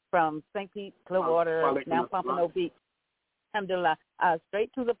Nyla from St. Pete, Clearwater, now Pompano Beach. Alhamdulillah.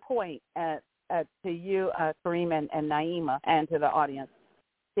 Straight to the point to you, Kareem and Naima, and to the audience.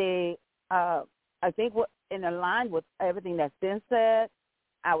 I think in line with everything that's been said,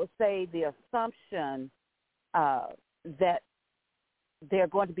 I would say the assumption that they're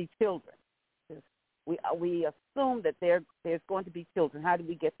going to be children. We assume that there's going to be children. How do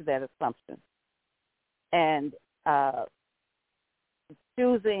we get to that assumption? And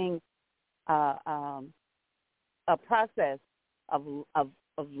choosing a process of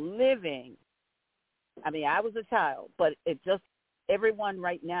living. I mean, I was a child, but everyone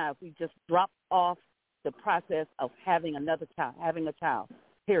right now, if we just drop off the process of having a child,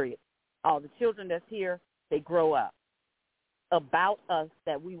 period. All the children that's here, they grow up. About us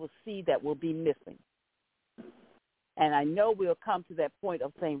that we will see that will be missing. And I know we'll come to that point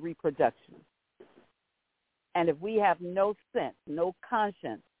of saying reproduction. And if we have no sense, no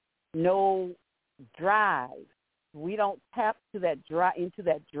conscience, no drive, we don't tap to into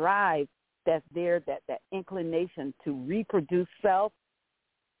that drive that's there, that inclination to reproduce self.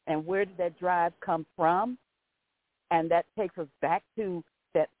 And where did that drive come from? And that takes us back to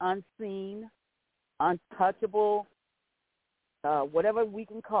that unseen, untouchable, whatever we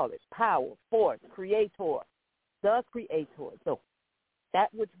can call it, power, force, creator, the creator. So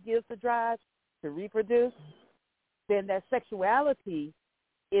that which gives the drive to reproduce, then that sexuality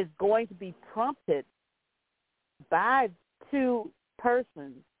is going to be prompted by two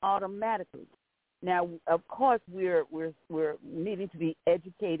persons automatically. Now, of course, we're needing to be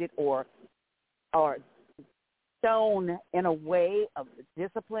educated or shown in a way of the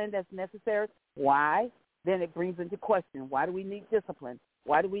discipline that's necessary. Why? Then it brings into question, why do we need discipline?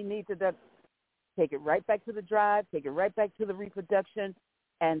 Why do we need to take it right back to the drive, take it right back to the reproduction,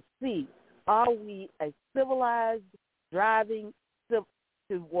 and see are we a civilized, driving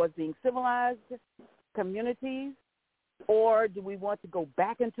towards being civilized communities, or do we want to go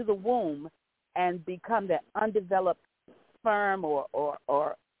back into the womb and become that undeveloped sperm or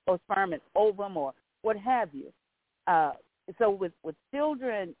sperm and ovum or what have you? So with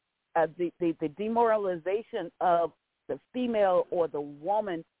children, the demoralization of the female or the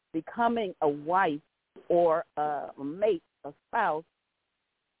woman becoming a wife or a mate, a spouse,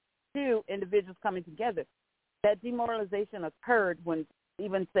 to individuals coming together, that demoralization occurred when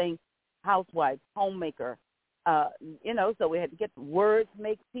even saying housewife, homemaker, so we had to get words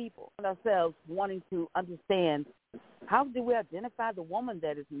make people and ourselves wanting to understand how do we identify the woman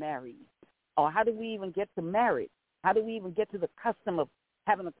that is married, or how do we even get to marriage? How do we even get to the custom of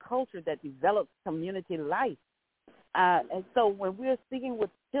having a culture that develops community life? And so when we're speaking with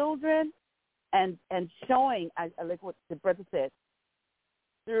children and showing, I like what the brother said,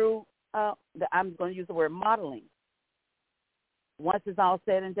 through, I'm going to use the word modeling. Once it's all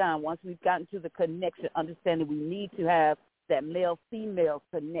said and done, once we've gotten to the connection, understanding we need to have that male-female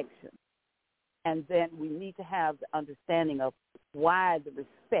connection. And then we need to have the understanding of why the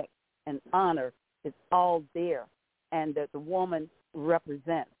respect and honor is all there, and that the woman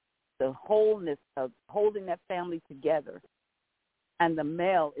represents the wholeness of holding that family together. And the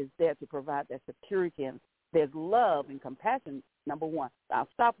male is there to provide that security. And there's love and compassion, number one. I'll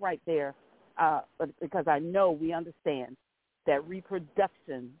stop right there because I know we understand that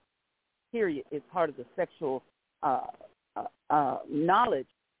reproduction, period, is part of the sexual knowledge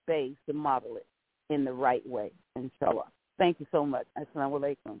base to model it in the right way, inshallah. Thank you so much. Assalamu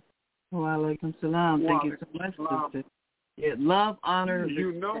alaikum. Wa alaikum salam. Thank you so much, sister. Yeah, love, honor.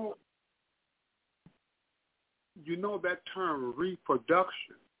 You know that term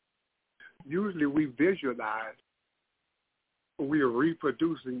reproduction. Usually we visualize we are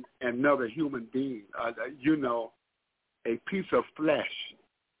reproducing another human being. A piece of flesh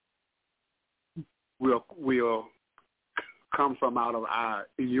will come from out of our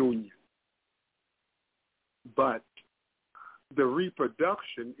union. But the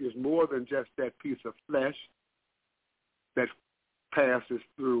reproduction is more than just that piece of flesh that passes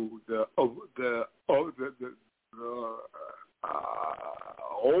through the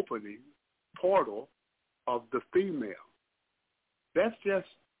opening portal of the female. That's just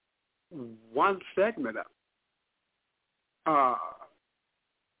one segment of it.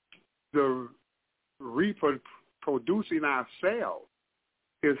 The reproducing ourselves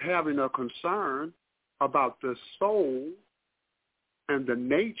is having a concern about the soul and the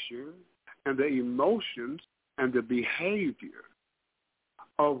nature and the emotions and the behavior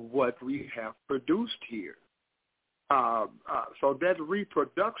of what we have produced here. So that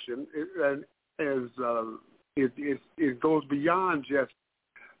reproduction it goes beyond just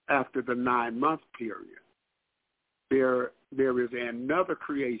after the 9-month period. There is another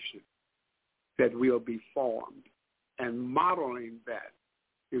creation that will be formed, and modeling that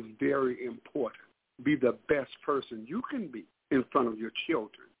is very important. Be the best person you can be in front of your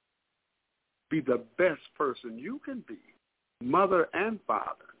children. Be the best person you can be, mother and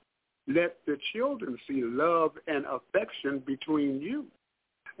father. Let the children see love and affection between you,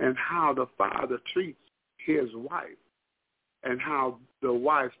 and how the father treats his wife, and how the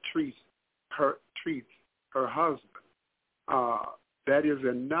wife treats her husband. That is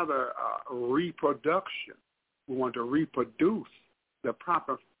another reproduction. We want to reproduce the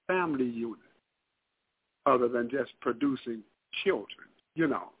proper family unit, other than just producing children,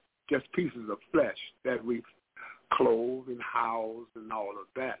 just pieces of flesh that we clothe and house and all of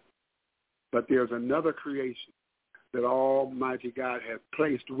that. But there's another creation that Almighty God has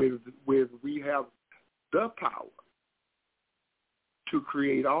placed with we have the power to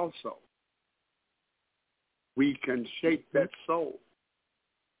create also. We can shape that soul.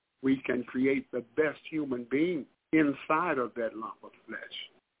 We can create the best human being inside of that lump of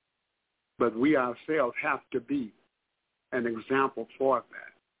flesh. But we ourselves have to be an example for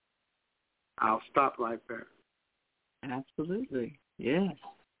that. I'll stop right there. Absolutely. Yes.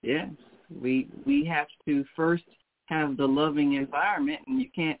 We have to first have the loving environment, and you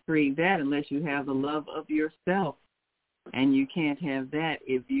can't create that unless you have the love of yourself. And you can't have that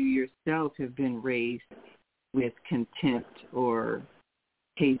if you yourself have been raised with contempt or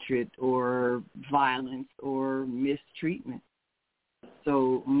hatred or violence or mistreatment.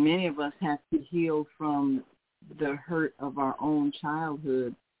 So many of us have to heal from the hurt of our own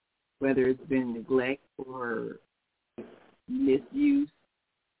childhood, whether it's been neglect or misuse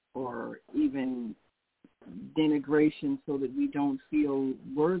or even denigration, so that we don't feel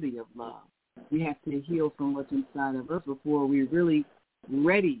worthy of love. We have to heal from what's inside of us before we're really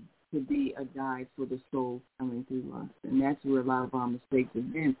ready to be a guide for the soul coming through us. And that's where a lot of our mistakes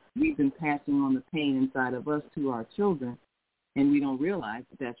have been. We've been passing on the pain inside of us to our children, and we don't realize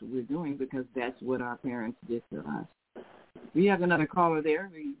that that's what we're doing because that's what our parents did to us. We have another caller there.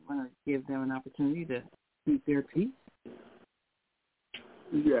 We want to give them an opportunity to speak their piece.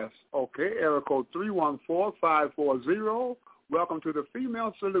 Yes. Okay. Area code 314-540. Welcome to the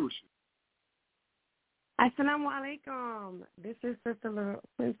Female Solution. Assalamu alaikum. This is Sister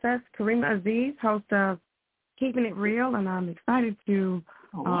Princess Karima Aziz, host of Keeping It Real, and I'm excited to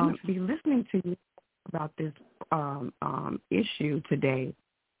be listening to you about this issue today.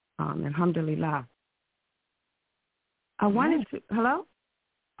 Alhamdulillah. I wanted to. Hello.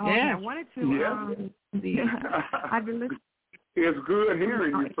 Yeah. I wanted to. I've been listening. It's good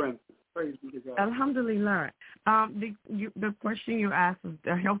hearing you, Princess. Praise be to God. Alhamdulillah. The question you asked is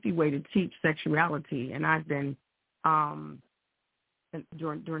a healthy way to teach sexuality, and I've been during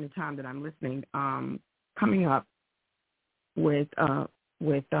the time that I'm listening, coming up with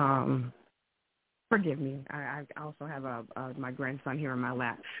forgive me. I also have my grandson here in my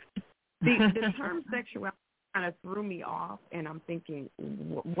lap. The term sexuality kind of threw me off, and I'm thinking,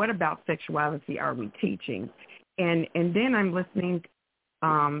 what about sexuality are we teaching? And then I'm listening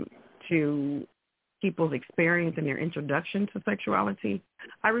to people's experience and their introduction to sexuality.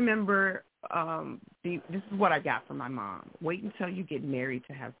 I remember this is what I got from my mom. Wait until you get married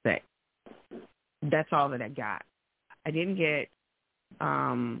to have sex. That's all that I got. I didn't get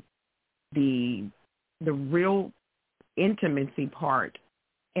the real intimacy part.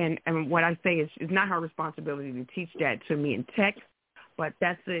 And what I say is it's not her responsibility to teach that to me in text, but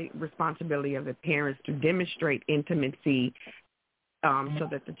that's the responsibility of the parents to demonstrate intimacy so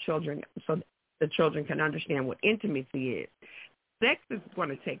that the children can understand what intimacy is. Sex is going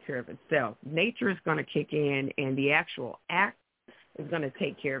to take care of itself. Nature is going to kick in, and the actual act is going to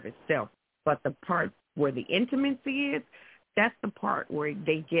take care of itself. But the part where the intimacy is, that's the part where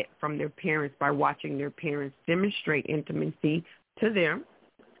they get from their parents by watching their parents demonstrate intimacy to them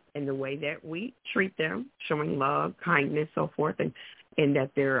in the way that we treat them, showing love, kindness, so forth, and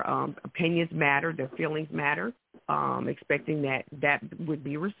that their opinions matter, their feelings matter, expecting that would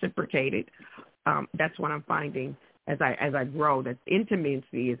be reciprocated. That's what I'm finding as I grow, that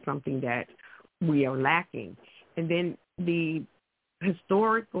intimacy is something that we are lacking. And then the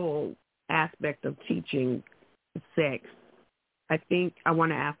historical aspect of teaching sex, I think I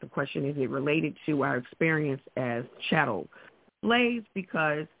want to ask the question, is it related to our experience as chattel slaves?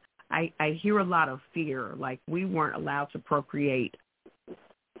 Because I hear a lot of fear, like we weren't allowed to procreate,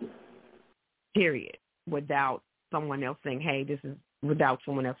 period, without someone else saying, hey, this is without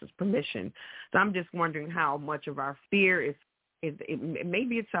someone else's permission. So I'm just wondering how much of our fear is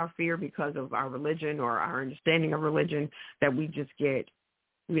maybe it's our fear because of our religion or our understanding of religion that we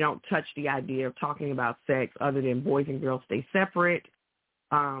don't touch the idea of talking about sex other than boys and girls stay separate.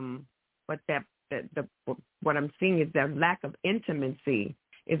 But what I'm seeing is that lack of intimacy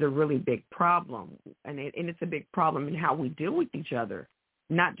is a really big problem, and it's a big problem in how we deal with each other,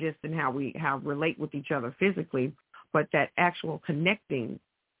 not just in how we relate with each other physically, but that actual connecting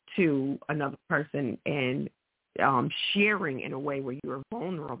to another person and sharing in a way where you're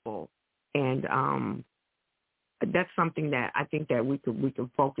vulnerable. And that's something that I think that we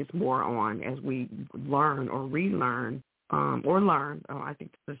could focus more on as we learn or relearn or learn. I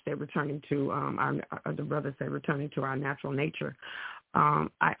think the brother said returning to our natural nature.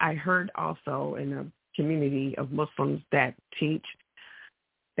 I heard also in a community of Muslims that teach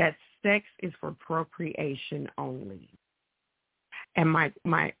that sex is for procreation only, and my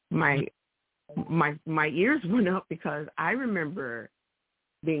ears went up because I remember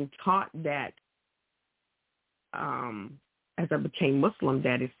being taught that as I became Muslim,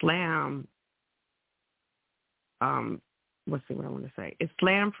 that Islam, let's see what I want to say.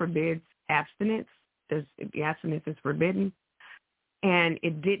 Islam forbids abstinence. The abstinence is forbidden, and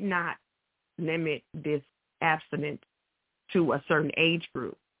it did not limit this abstinence to a certain age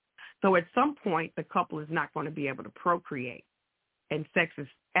group. So at some point, the couple is not going to be able to procreate, and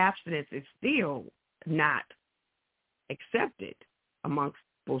abstinence is still not accepted amongst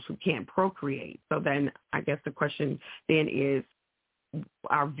those who can't procreate. So then I guess the question then is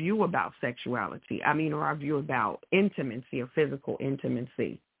our view about sexuality, or our view about intimacy or physical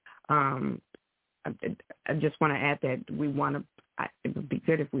intimacy. I just want to add that it would be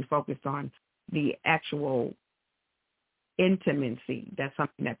good if we focused on the actual intimacy. That's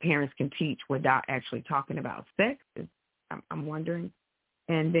something that parents can teach without actually talking about sex, I'm wondering.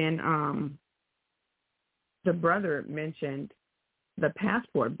 And then the brother mentioned the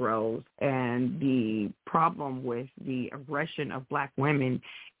passport bros and the problem with the aggression of black women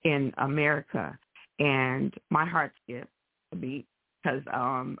in America, and my heart skipped a beat because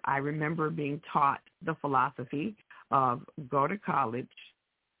I remember being taught the philosophy of go to college,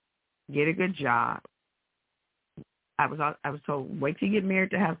 get a good job. I was told wait till you get married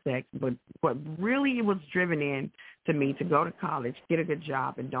to have sex, but really it was driven in to me to go to college, get a good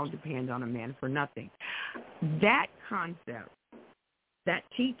job, and don't depend on a man for nothing. That concept, that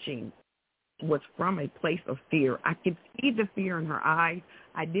teaching was from a place of fear. I could see the fear in her eyes.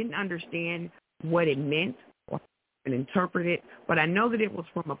 I didn't understand what it meant or interpret it, but I know that it was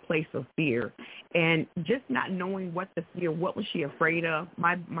from a place of fear. And just not knowing what the fear, what was she afraid of,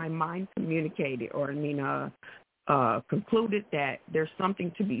 my mind communicated, concluded that there's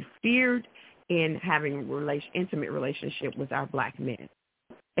something to be feared in having intimate relationship with our black men.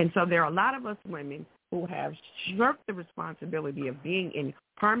 And so there are a lot of us women who have shirked the responsibility of being in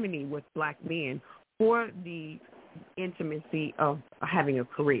harmony with black men for the intimacy of having a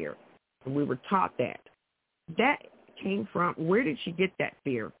career. And we were taught that. That came from, where did she get that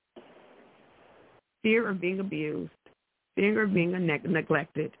fear? Fear of being abused, fear of being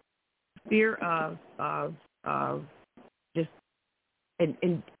neglected, fear of just,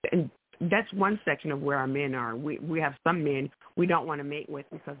 and that's one section of where our men are. We have some men we don't want to mate with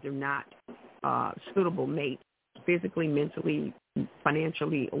because they're not suitable mates, physically, mentally,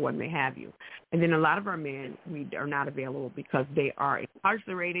 financially, or what may have you. And then a lot of our men, we are not available because they are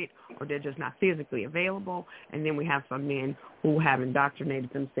incarcerated or they're just not physically available. And then we have some men who have indoctrinated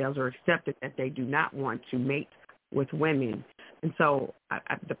themselves or accepted that they do not want to mate with women. And so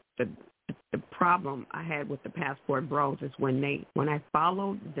the problem I had with the passport bros is when I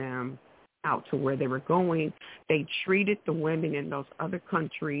followed them out to where they were going, they treated the women in those other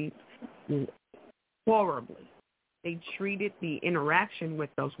countries horribly. They treated the interaction with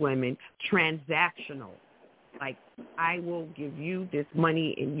those women transactional. Like, I will give you this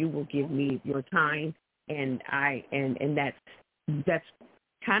money and you will give me your time, and that's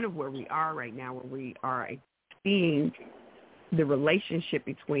kind of where we are right now, where we are seeing the relationship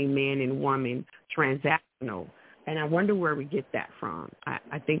between man and woman transactional. And I wonder where we get that from.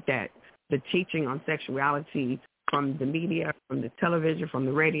 I think that the teaching on sexuality from the media, from the television, from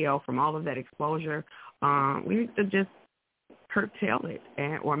the radio, from all of that exposure, we need to just curtail it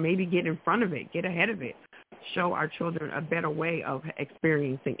or maybe get in front of it, get ahead of it, show our children a better way of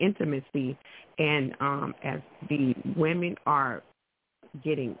experiencing intimacy. And as the women are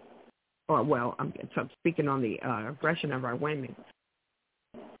getting, I'm speaking on the aggression of our women,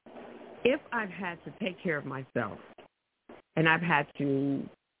 if I've had to take care of myself and I've had to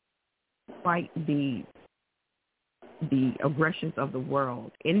fight the aggressions of the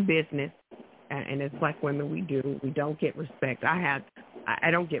world in business, and as black women we don't get respect. I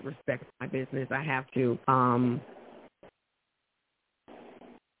don't get respect for my business. I have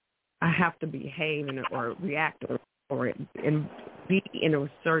to behave or react or be in a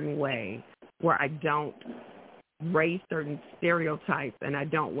certain way where I don't raise certain stereotypes and I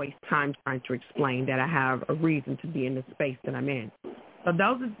don't waste time trying to explain that I have a reason to be in the space that I'm in. So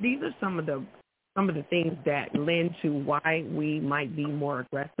these are some of the things that lend to why we might be more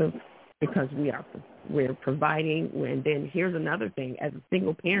aggressive, because we're providing. And then here's another thing: as a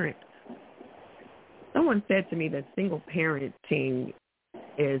single parent, someone said to me that single parenting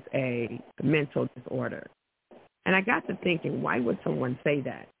is a mental disorder, and I got to thinking, why would someone say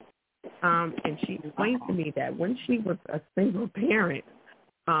that? And she explained to me that when she was a single parent,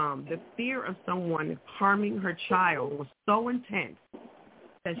 the fear of someone harming her child was so intense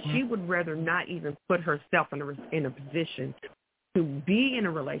that she would rather not even put herself in a position to be in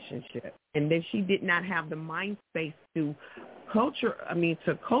a relationship. And then she did not have the mind space to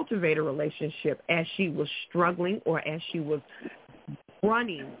cultivate a relationship as she was struggling or as she was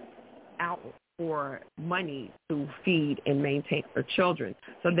running out for money to feed and maintain her children.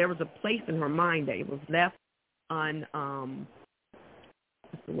 So there was a place in her mind that it was left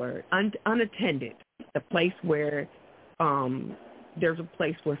unattended, the place where there's a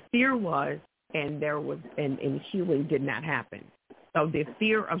place where fear was, and healing did not happen. So the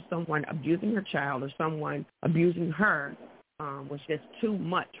fear of someone abusing her child or someone abusing her was just too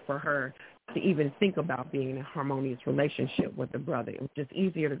much for her to even think about being in a harmonious relationship with a brother. It was just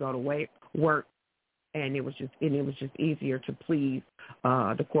easier to go to work, and it was just easier to please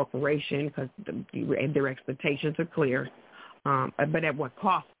the corporation because their expectations are clear. But at what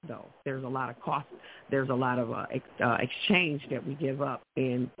cost, though? There's a lot of cost. There's a lot of exchange that we give up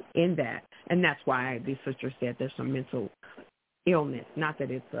in that. And that's why the sister said there's some mental illness. Not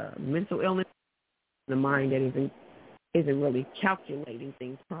that it's a mental illness, the mind that isn't really calculating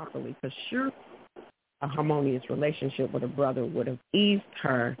things properly. Because sure, a harmonious relationship with a brother would have eased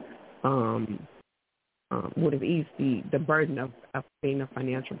her, would have eased the burden of being a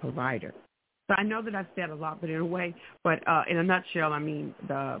financial provider. So I know that I've said a lot, but in a way, in a nutshell, I mean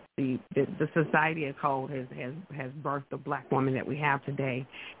the society as a whole has birthed the black woman that we have today,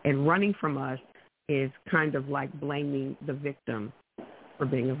 and running from us is kind of like blaming the victim for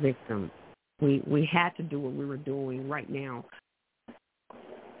being a victim. We had to do what we were doing right now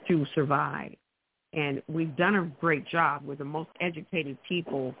to survive, and we've done a great job. We're the most educated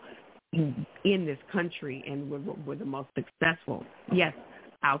people in this country, and we're the most successful. Yes,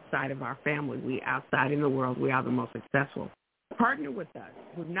 outside of our family, outside in the world, we are the most successful. Partner with us.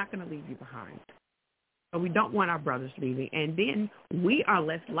 We're not going to leave you behind. So we don't want our brothers leaving. And then we are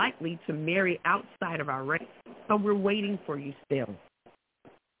less likely to marry outside of our race. So we're waiting for you still.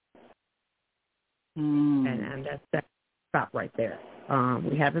 And that's stop right there.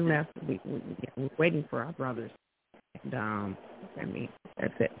 We haven't left. We're waiting for our brothers. And I mean,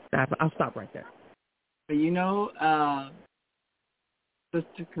 that's it. I'll stop right there. You know,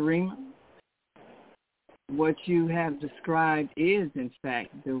 Sister Karima, what you have described is, in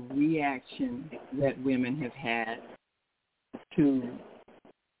fact, the reaction that women have had to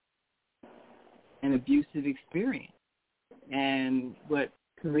an abusive experience. And what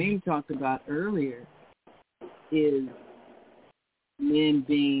Kareem talked about earlier is men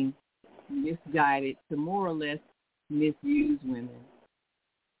being misguided to more or less misuse women.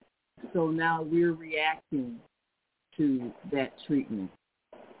 So now we're reacting to that treatment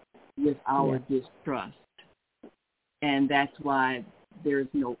with our distrust. And that's why there's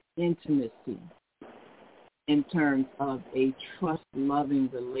no intimacy in terms of a trust-loving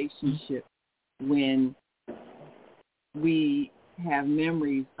relationship when we have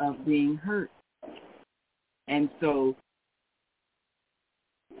memories of being hurt. And so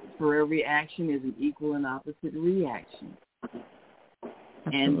for every action is an equal and opposite reaction.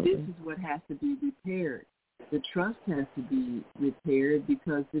 Absolutely. And this is what has to be repaired. The trust has to be repaired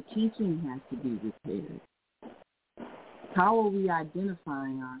because the teaching has to be repaired. How are we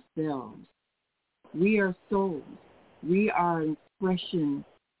identifying ourselves? We are souls. We are an expression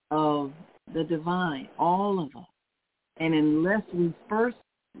of the divine, all of us. And unless we first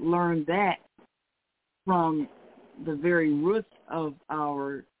learn that from the very roots of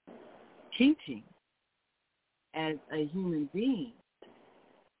our teaching as a human being,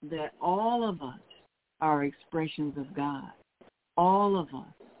 that all of us are expressions of God, all of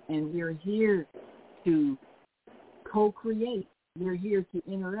us. And we're here to co-create. We're here to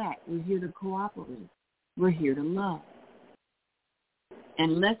interact. We're here to cooperate. We're here to love.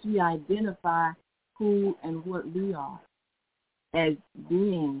 Unless we identify who and what we are as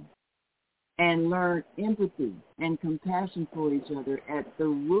beings and learn empathy and compassion for each other at the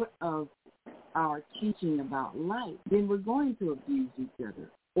root of our teaching about life, then we're going to abuse each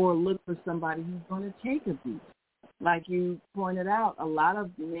other or look for somebody who's going to take abuse. Like you pointed out, a lot of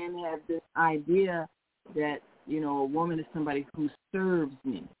men have this idea that, you know, a woman is somebody who serves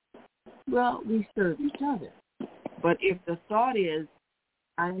me. Well, we serve each other. But if the thought is,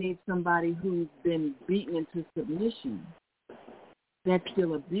 I need somebody who's been beaten into submission, that's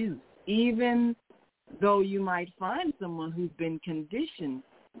still abuse. Even though you might find someone who's been conditioned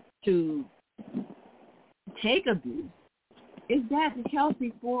to take abuse, is that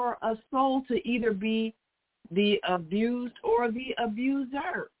healthy for a soul to either be the abused or the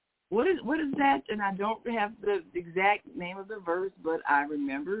abuser? What is that? And I don't have the exact name of the verse, but I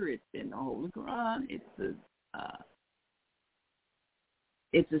remember it's in the Holy Quran.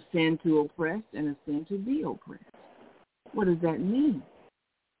 It's a sin to oppress and a sin to be oppressed. What does that mean?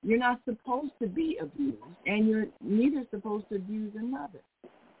 You're not supposed to be abused, and you're neither supposed to abuse another.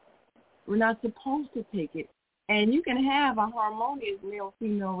 We're not supposed to take it. And you can have a harmonious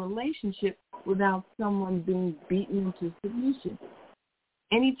male-female relationship without someone being beaten into submission.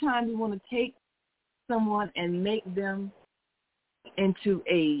 Anytime you want to take someone and make them into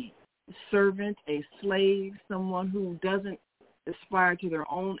a servant, a slave, someone who doesn't aspire to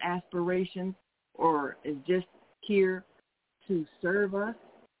their own aspirations or is just here to serve us,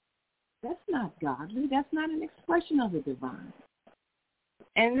 that's not godly. That's not an expression of the divine.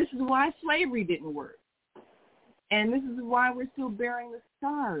 And this is why slavery didn't work. And this is why we're still bearing the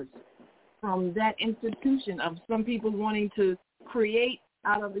scars from that institution of some people wanting to create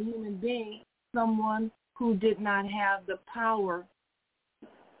out of a human being someone who did not have the power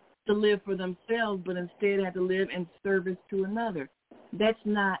to live for themselves, but instead had to live in service to another. That's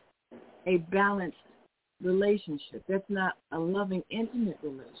not a balanced relationship. That's not a loving, intimate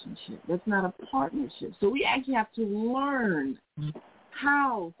relationship. That's not a partnership. So we actually have to learn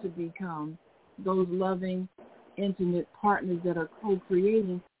how to become those loving, intimate partners that are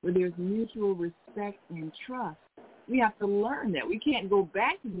co-creating where there's mutual respect and trust. We have to learn that. We can't go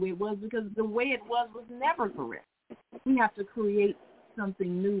back to the way it was because the way it was never correct. We have to create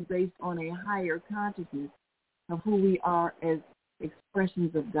something new based on a higher consciousness of who we are as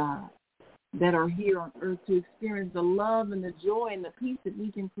expressions of God that are here on earth to experience the love and the joy and the peace that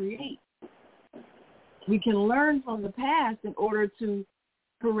we can create. We can learn from the past in order to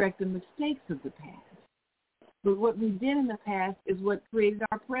correct the mistakes of the past. But what we did in the past is what created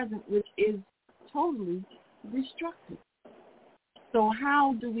our present, which is totally destructive. So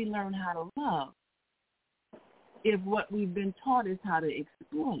how do we learn how to love if what we've been taught is how to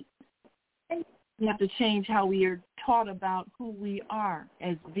exploit? We have to change how we are taught about who we are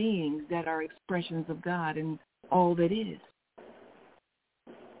as beings that are expressions of God and all that is.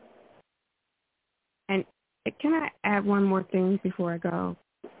 And can I add one more thing before I go?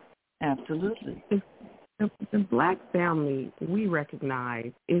 Absolutely. The Black family, we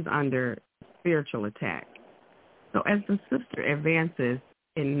recognize, is under spiritual attack. So as the sister advances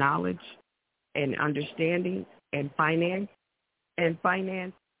in knowledge and understanding and finance,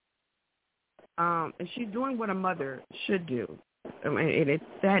 and she's doing what a mother should do. I mean, it's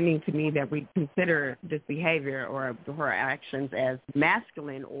saddening to me that we consider this behavior or her actions as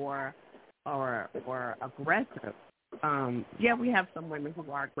masculine or aggressive. Yeah, we have some women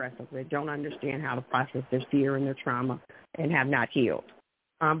who are aggressive. They don't understand how to process their fear and their trauma and have not healed.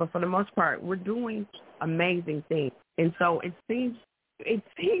 But for the most part, we're doing amazing things. And so it seems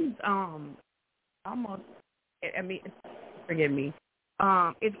almost, I mean, forgive me,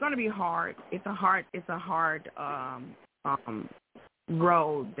 it's going to be hard. It's a hard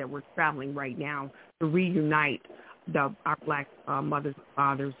road that we're traveling right now to reunite our Black mothers,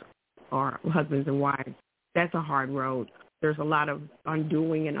 fathers, or husbands and wives. That's a hard road. There's a lot of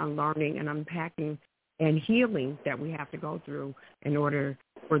undoing and unlearning and unpacking and healing that we have to go through in order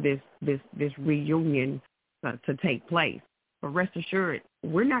for this reunion to take place. But rest assured,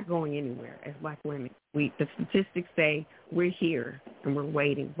 we're not going anywhere as Black women. The statistics say we're here and we're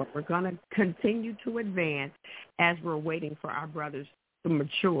waiting, but we're going to continue to advance as we're waiting for our brothers to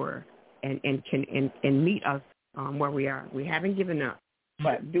mature and meet us where we are. We haven't given up,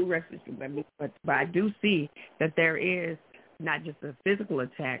 but I do see that there is not just a physical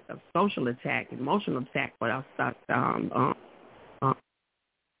attack, a social attack, emotional attack, but also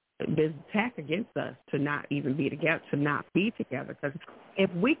there's attack against us to not even be together, to not be together. Because if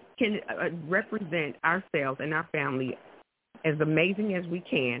we can represent ourselves and our family as amazing as we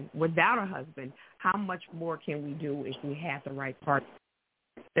can without a husband, how much more can we do if we have the right partner?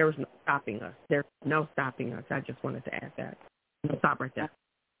 There is no stopping us. There's no stopping us. I just wanted to add that. No stop right there.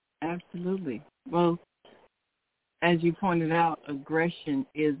 Absolutely. Well, as you pointed out, aggression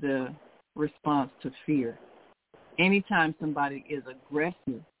is a response to fear. Anytime somebody is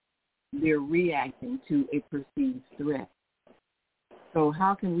aggressive, they're reacting to a perceived threat. So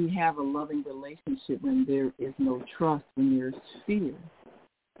how can we have a loving relationship when there is no trust, when there's fear?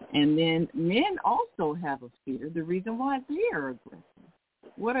 And then men also have a fear. The reason why they are aggressive.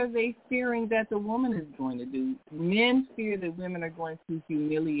 What are they fearing that the woman is going to do? Men fear that women are going to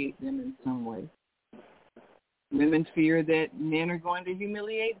humiliate them in some way. Women fear that men are going to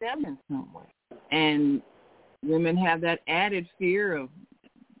humiliate them in some way. And women have that added fear of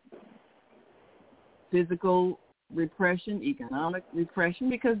physical repression, economic repression,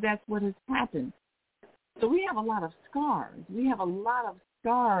 because that's what has happened. So we have a lot of scars.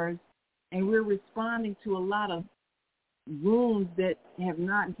 And we're responding to a lot of wounds that have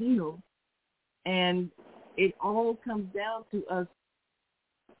not healed. And it all comes down to us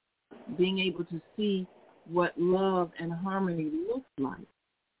being able to see what love and harmony looks like.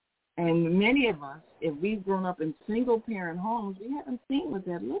 And many of us, if we've grown up in single-parent homes, we haven't seen what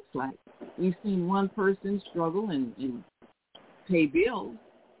that looks like. We've seen one person struggle and pay bills,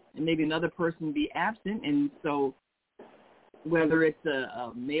 and maybe another person be absent. And so whether it's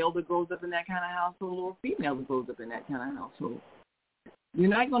a male that grows up in that kind of household or a female that grows up in that kind of household, you're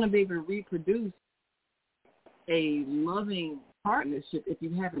not going to be able to reproduce a loving partnership if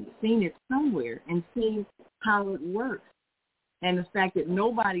you haven't seen it somewhere and seen how it works. And the fact that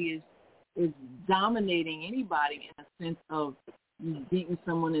nobody is dominating anybody in a sense of you beating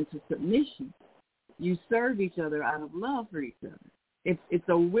someone into submission. You serve each other out of love for each other. It's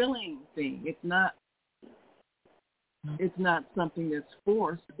a willing thing. It's not something that's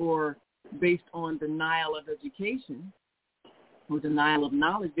forced or based on denial of education or denial of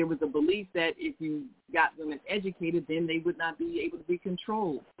knowledge. There was a belief that if you got women educated, then they would not be able to be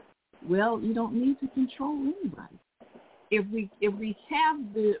controlled. Well, you don't need to control anybody. if we have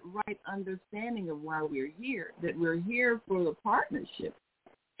the right understanding of why we're here, that we're here for the partnership,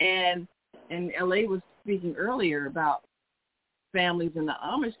 and LA was speaking earlier about families in the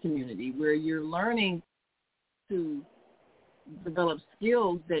Amish community where you're learning to develop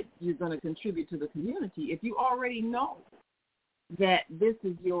skills that you're going to contribute to the community. If you already know that this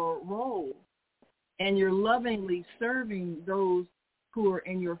is your role and you're lovingly serving those who are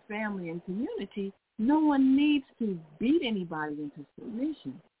in your family and community, no one needs to beat anybody into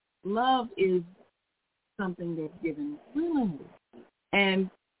submission. Love is something that's given willingly. And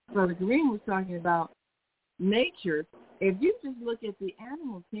Brother Kareem was talking about nature. If you just look at the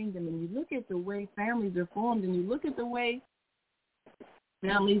animal kingdom and you look at the way families are formed and you look at the way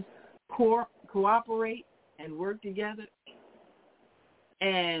families cooperate and work together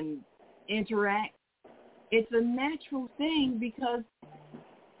and interact, it's a natural thing because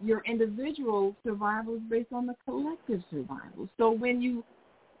your individual survival is based on the collective survival. So when you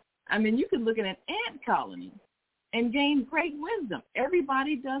could look at an ant colony and gain great wisdom.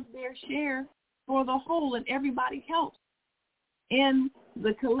 Everybody does their share for the whole, and everybody helps in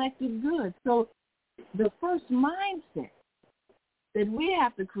the collective good. So the first mindset that we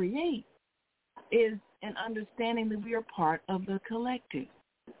have to create is an understanding that we are part of the collective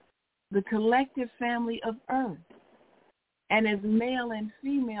family of Earth. And as male and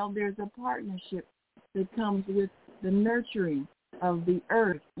female, there's a partnership that comes with the nurturing of the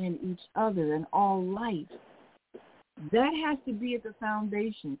earth in each other and all life. That has to be at the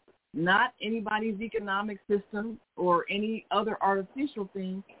foundation, not anybody's economic system or any other artificial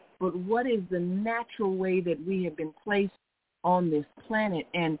thing, but what is the natural way that we have been placed on this planet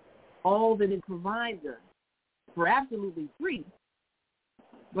and all that it provides us for absolutely free.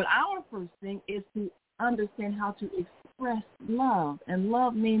 But our first thing is to understand how to express love, and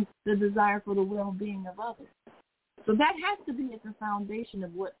love means the desire for the well-being of others. So that has to be at the foundation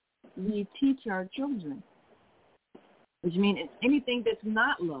of what we teach our children, which means anything that's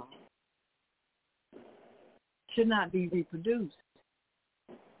not love should not be reproduced.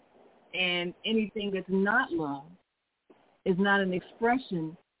 And anything that's not love is not an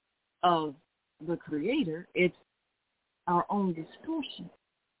expression of the Creator. It's our own distortion.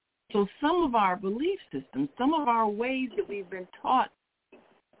 So some of our belief systems, some of our ways that we've been taught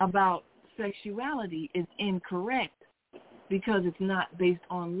about sexuality is incorrect because it's not based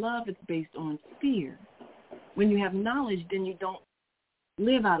on love, it's based on fear. When you have knowledge, then you don't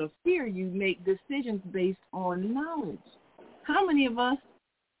live out of fear. You make decisions based on knowledge. How many of us,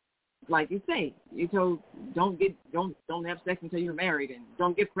 like you say, you told don't have sex until you're married, and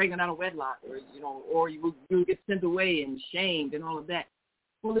don't get pregnant out of wedlock, or you'll get sent away and shamed and all of that.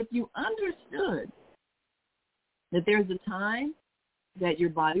 Well, if you understood that there's a time that your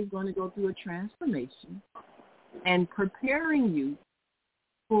body's going to go through a transformation and preparing you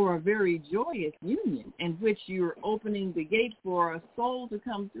for a very joyous union in which you're opening the gate for a soul to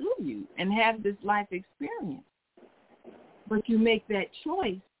come through you and have this life experience, but you make that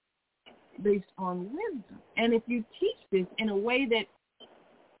choice based on wisdom. And if you teach this in a way that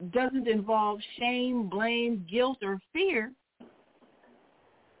doesn't involve shame, blame, guilt, or fear,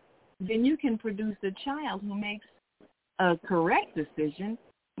 then you can produce a child who makes a correct decision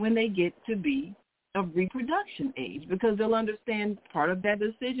when they get to be of reproduction age, because they'll understand part of that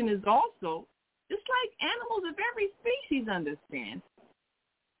decision is also, just like animals of every species understand,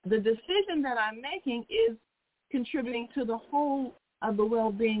 the decision that I'm making is contributing to the whole of the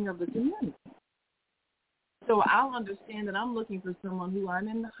well-being of the community. So I'll understand that I'm looking for someone who I'm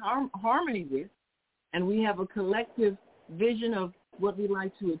in harmony with, and we have a collective vision of what we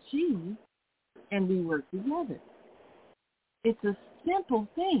like to achieve, and we work together. It's a simple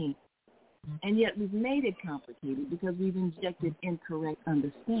thing, and yet we've made it complicated because we've injected incorrect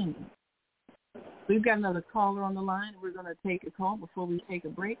understanding. We've got another caller on the line. We're going to take a call before we take a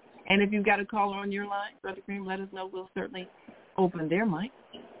break. And if you've got a caller on your line, Brother Cream, let us know. We'll certainly open their mic.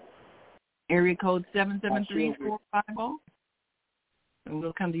 Area code 773-450. And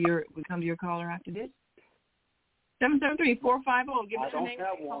we'll come to your caller after this. 773-450. Give us your name. I don't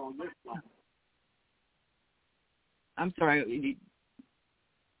have one on this line. I'm sorry.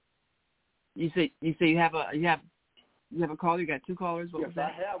 You say you have a caller. You got two callers. What was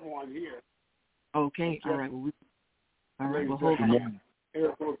that? Yes, I have one here. Okay. All right. Well, We'll hold on.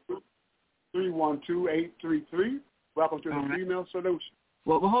 Area code 312-833. Welcome to the Female Solution.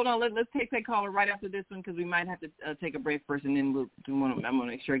 Well, hold on. Let's take that caller right after this one because we might have to take a break first, and then I'm going to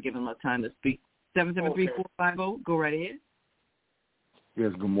make sure I give him enough time to speak. 773-450. Go right ahead.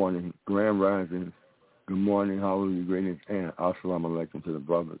 Yes, good morning. Grand Rising. Good morning. Hallelujah. Greetings. And assalamu alaikum to the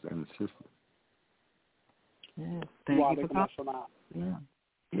brothers and the sisters. Yeah, thank you for calling.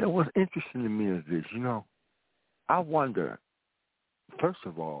 Yeah, what's interesting to me is this, I wonder, first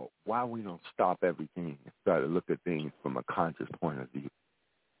of all, why we don't stop everything and start to look at things from a conscious point of view.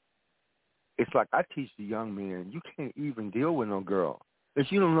 It's like I teach the young men, you can't even deal with no girl.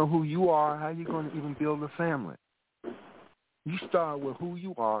 If you don't know who you are, how are you going to even build a family? You start with who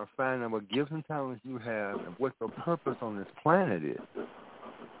you are, find out what gifts and talents you have, and what your purpose on this planet is.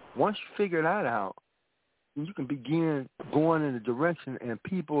 Once you figure that out, you can begin going in the direction, and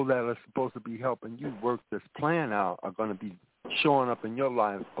people that are supposed to be helping you work this plan out are going to be showing up in your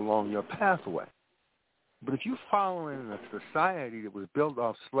life along your pathway. But if you're following a society that was built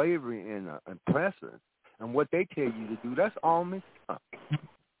off slavery and oppressors and what they tell you to do, that's all mixed up.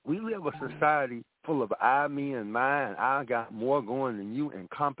 We live a society full of I, me, and mine, and I got more going than you, and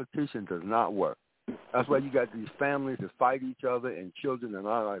competition does not work. That's why you got these families that fight each other and children that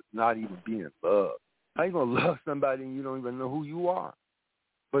are not even being loved. How you going to love somebody and you don't even know who you are?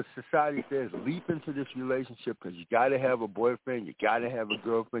 But society says leap into this relationship because you got to have a boyfriend, you got to have a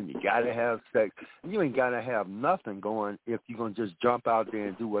girlfriend, you got to have sex. And you ain't got to have nothing going if you're going to just jump out there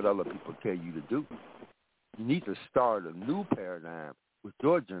and do what other people tell you to do. You need to start a new paradigm with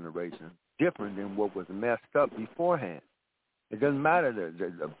your generation, different than what was messed up beforehand. It doesn't matter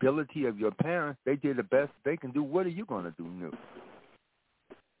the ability of your parents. They did the best they can do. What are you going to do new?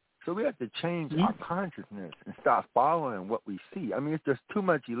 So we have to change our consciousness and stop following what we see. I mean, it's just too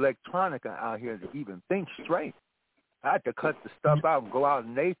much electronica out here to even think straight. I had to cut the stuff out and go out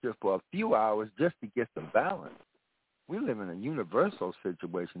in nature for a few hours just to get some balance. We live in a universal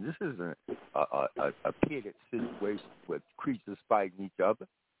situation. This isn't a pitted situation with creatures fighting each other.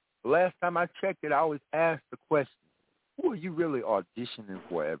 The last time I checked it, I always asked the question, who are you really auditioning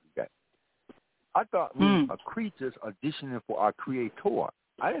for every day? I thought we were creatures auditioning for our creator.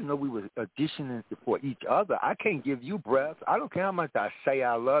 I didn't know we were auditioning for each other. I can't give you breath. I don't care how much I say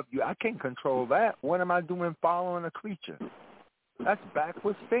I love you. I can't control that. What am I doing following a creature? That's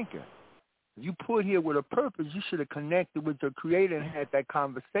backwards thinking. If you put here with a purpose, you should have connected with your creator and had that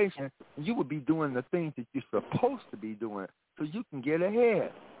conversation, and you would be doing the things that you're supposed to be doing so you can get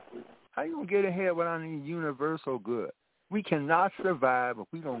ahead. How you going to get ahead without any universal good? We cannot survive if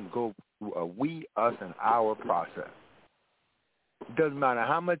we don't go through a we, us, and our process. It doesn't matter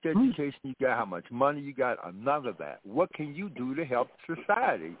how much education you got, how much money you got, or none of that. What can you do to help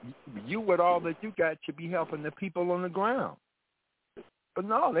society? You with all that you got should be helping the people on the ground. But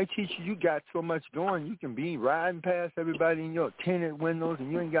no, they teach you got so much going, you can be riding past everybody in your tinted windows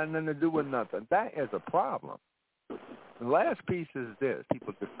and you ain't got nothing to do with nothing. That is a problem. The last piece is this,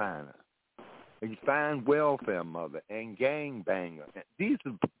 people define us. They find welfare mother and gangbanger. These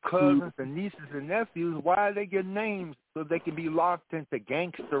are cousins and nieces and nephews. Why they get names so they can be locked into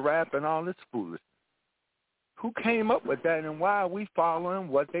gangster rap and all this foolishness? Who came up with that, and why are we following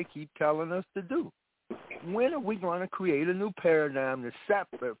what they keep telling us to do? When are we going to create a new paradigm that's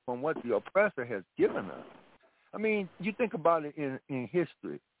separate from what the oppressor has given us? I mean, you think about it in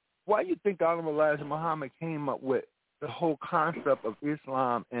history. Why do you think Elijah Muhammad came up with the whole concept of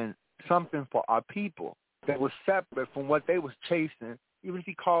Islam and something for our people that was separate from what they was chasing, even if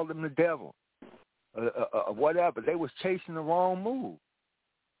he called them the devil, whatever. They was chasing the wrong move.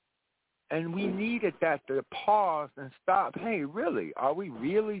 And we needed that to pause and stop. Hey, really, are we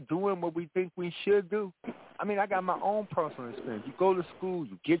really doing what we think we should do? I mean, I got my own personal experience. You go to school,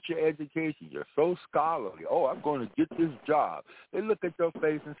 you get your education, you're so scholarly. Oh, I'm going to get this job. They look at your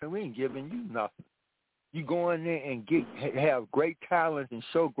face and say, we ain't giving you nothing. You go in there and have great talent and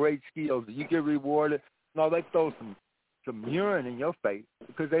show great skills, and you get rewarded. No, they throw some urine in your face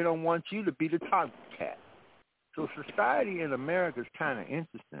because they don't want you to be the top cat. So society in America is kind of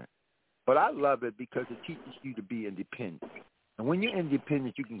interesting. But I love it because it teaches you to be independent. And when you're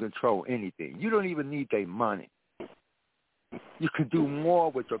independent, you can control anything. You don't even need their money. You can do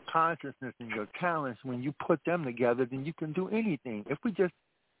more with your consciousness and your talents when you put them together than you can do anything. If we just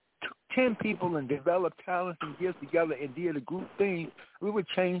took 10 people and developed talents and gifts together and did a group thing, we would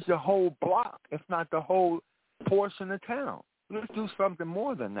change the whole block, if not the whole portion of town. Let's do something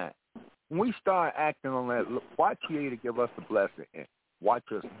more than that. When we start acting on that, why Creator give us the blessing and watch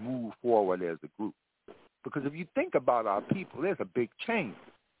us move forward as a group? Because if you think about our people, there's a big change.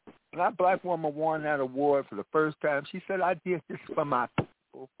 When that black woman won that award for the first time, she said, I did this for my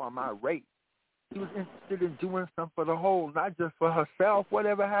people, for my race. She was interested in doing something for the whole, not just for herself.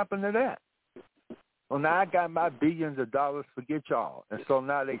 Whatever happened to that? Well, now I got my billions of dollars, forget y'all. And so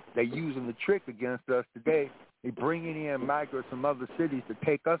now they using the trick against us today. They bringing in migrants from other cities to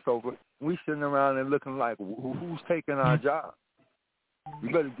take us over. We sitting around and looking like, who's taking our job? You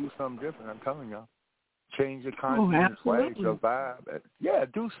better do something different, I'm telling y'all. change your consciousness, change your vibe. Yeah,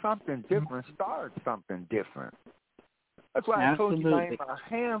 do something different. Start something different. That's why I told you, Naima, a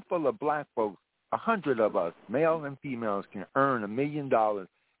handful of black folks, 100 of us, male and females, can earn $1 million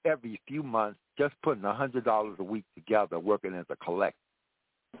every few months just putting $100 a week together, working as a collective.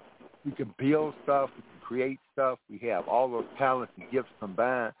 We can build stuff, we can create stuff, we have all those talents and gifts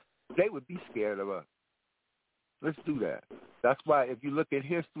combined. They would be scared of us. Let's do that. That's why if you look at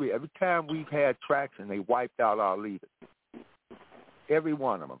history, every time we've had traction, they wiped out our leaders. Every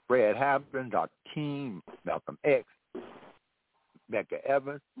one of them. Fred Hampton, Dr. King, Malcolm X, Medgar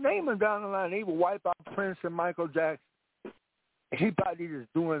Evers. Name them down the line. They would wipe out Prince and Michael Jackson. Anybody that's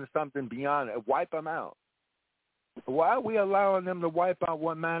doing something beyond it, wipe them out. Why are we allowing them to wipe out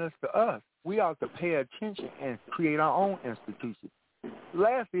what matters to us? We ought to pay attention and create our own institutions.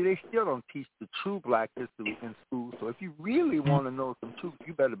 Lastly, they still don't teach the true black history in school. So if you really want to know some truth,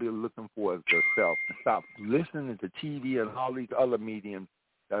 you better be looking for it yourself and stop listening to TV and all these other mediums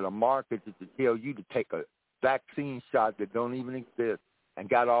that are marketed to tell you to take a vaccine shot that don't even exist and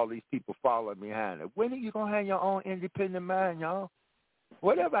got all these people following behind it. When are you going to have your own independent mind, y'all?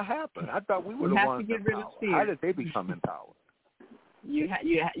 Whatever happened? I thought we were the ones in power. How did they become in power? You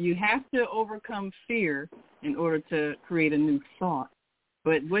have to overcome fear in order to create a new thought.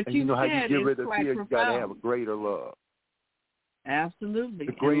 But what and you know how you get rid of fear, profound. You got to have a greater love. Absolutely.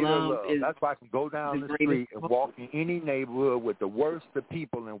 The greater love. That's why I can go down the street and walk in any neighborhood with the worst of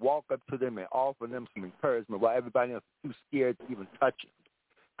people and walk up to them and offer them some encouragement while everybody else is too scared to even touch them.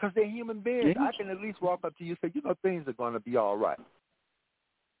 Because they're human beings. Yeah. I can at least walk up to you and say, you know, things are going to be all right.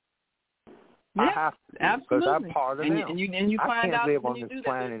 Yeah, I have to, absolutely. Because I'm part of them. And you I find can't out live when on you this do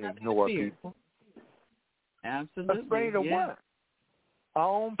planet that, and ignore people. Absolutely. Afraid of what? Our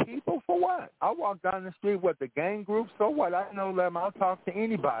own people for what? I walk down the street with the gang group, so what? I know them. I'll talk to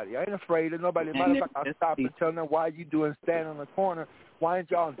anybody. I ain't afraid of nobody. Matter of fact, I'll stop and tell them why you doing stand on the corner. Why ain't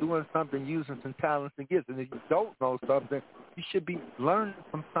y'all doing something, using some talents and gifts? And if you don't know something, you should be learning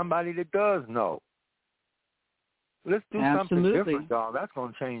from somebody that does know. Let's do something different, y'all. That's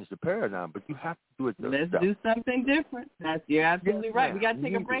going to change the paradigm, but you have to do it yourself. Let's do something different. You're absolutely right. Ma'am. We got to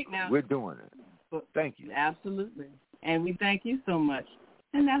take a break now. We're doing it. Thank you. Absolutely. And we thank you so much.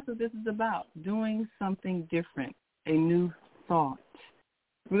 And that's what this is about, doing something different, a new thought.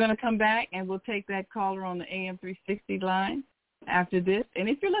 We're going to come back, and we'll take that caller on the AM 360 line after this. And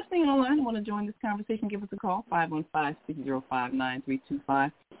if you're listening online and want to join this conversation, give us a call,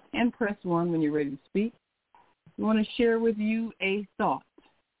 515-605-9325, and press 1 when you're ready to speak. We want to share with you a thought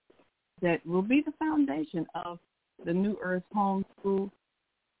that will be the foundation of the new EARTH Homeschool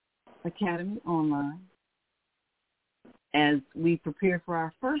Academy online as we prepare for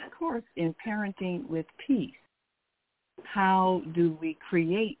our first course in Parenting with Peace. How do we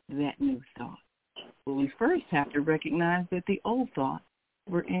create that new thought? Well, we first have to recognize that the old thoughts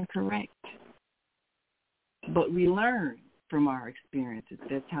were incorrect. But we learn from our experiences.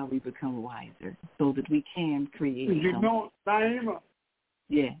 That's how we become wiser, so that we can create something. You know, Naima.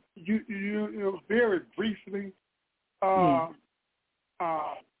 Yeah. You very briefly.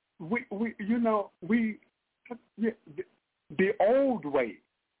 The old way.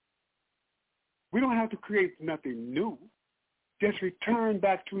 We don't have to create nothing new. Just return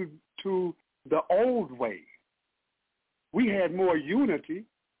back to the old way. We had more unity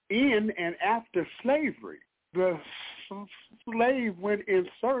in and after slavery. The slave went in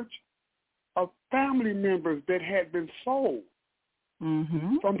search of family members that had been sold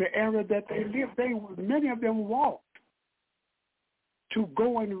from the area that they lived. Many of them walked to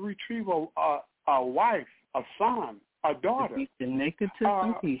go and retrieve a wife, a son, a daughter. Connected to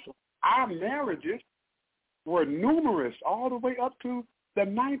some people. Our marriages were numerous all the way up to the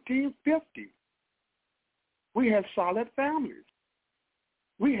 1950s. We had solid families.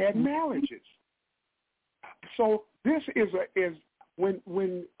 We had marriages. So this is when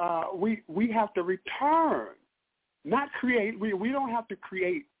we have to return, not create. We don't have to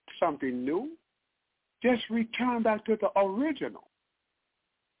create something new. Just return back to the original,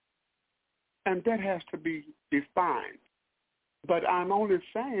 and that has to be defined. But I'm only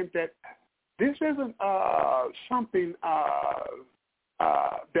saying that this isn't something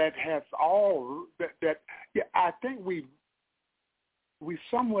that has all that. Yeah, I think we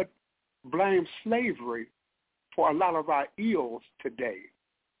somewhat blame slavery for a lot of our ills today.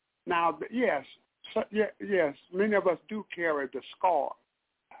 Now, yes, many of us do carry the scar.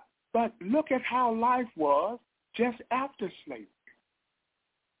 But look at how life was just after slavery.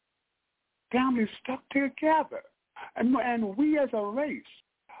 Families stuck together. And we as a race,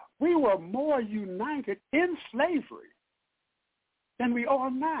 we were more united in slavery than we are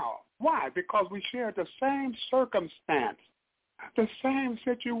now. Why? Because we share the same circumstance, the same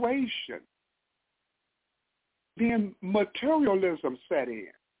situation. Then materialism set in,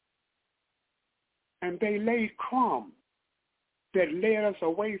 and they laid crumbs that led us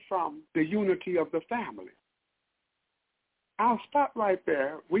away from the unity of the family. I'll stop right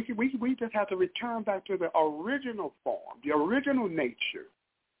there. We just have to return back to the original form, the original nature.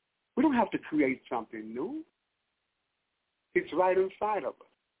 We don't have to create something new. It's right inside of us.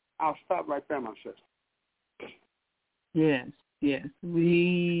 I'll stop right there, my sister. Yes.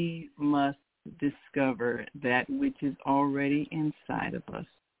 We must discover that which is already inside of us.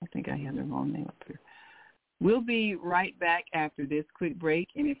 I think I had the wrong name up here. We'll be right back after this quick break.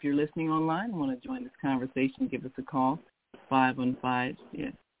 And if you're listening online and want to join this conversation, give us a call,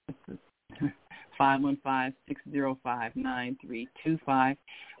 515-605-9325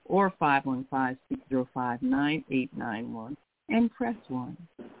 or 515-605-9891 and press 1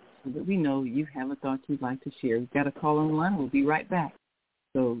 so that we know you have a thought you'd like to share. We've got a call online. We'll be right back.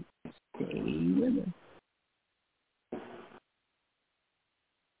 So stay with us.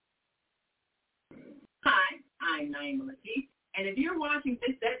 Hi, I'm Naima Latif, and if you're watching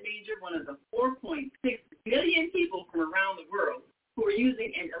this, that means you're one of the 4.6 billion people from around the world who are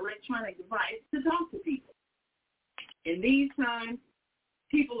using an electronic device to talk to people. In these times,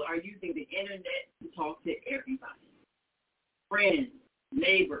 people are using the internet to talk to everybody. Friends,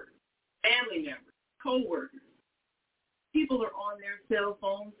 neighbors, family members, co-workers. People are on their cell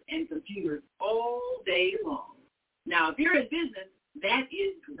phones and computers all day long. Now, if you're in business, that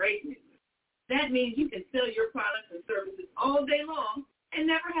is great news. That means you can sell your products and services all day long and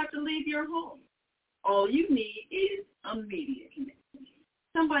never have to leave your home. All you need is a media connection,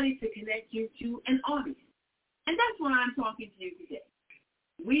 somebody to connect you to an audience. And that's why I'm talking to you today.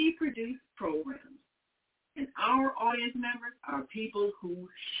 We produce programs, and our audience members are people who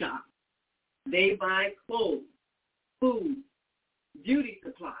shop. They buy clothes, food, beauty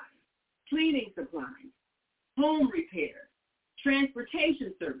supplies, cleaning supplies, home repair,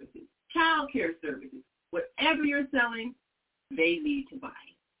 transportation services, child care services. Whatever you're selling, they need to buy.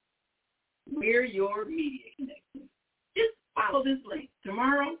 We're your media connection. Just follow this link.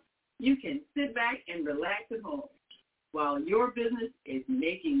 Tomorrow, you can sit back and relax at home while your business is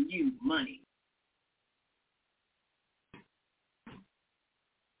making you money.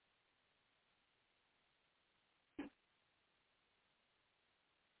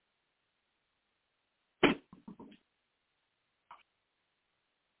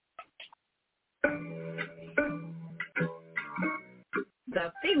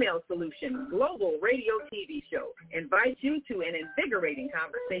 The Female Solution Global Radio TV Show invites you to an invigorating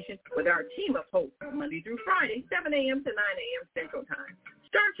conversation with our team of hosts Monday through Friday, 7 a.m. to 9 a.m. Central Time.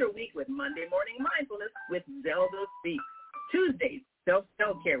 Start your week with Monday Morning Mindfulness with Zelda Speaks. Tuesdays,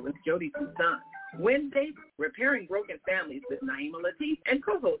 Self-Care with Jody Toussaint. Wednesdays, Repairing Broken Families with Naima Latif and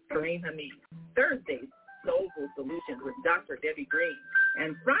co-host Kareem Hamid. Thursdays, Soulful Solutions with Dr. Debbie Green.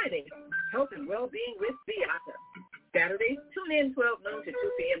 And Fridays, Health and Wellbeing with Beata. Saturdays, tune in 12 noon to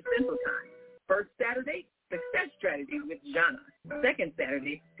 2 p.m. Central Time. First Saturday, Success Strategies with Jana. Second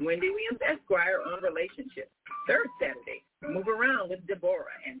Saturday, Wendy Williams Esquire on Relationships. Third Saturday, Move Around with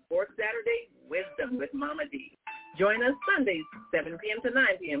Deborah. And fourth Saturday, Wisdom with Mama D. Join us Sundays, 7 p.m. to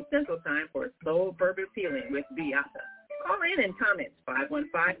 9 p.m. Central Time for Soul Purpose Healing with Beata. Call in and comments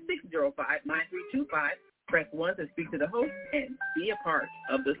 515-605-9325. Press 1 to speak to the host and be a part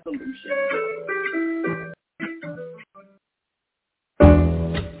of the solution.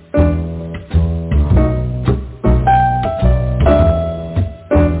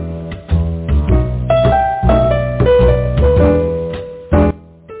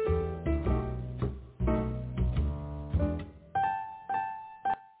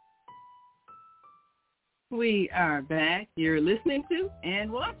 We are back. You're listening to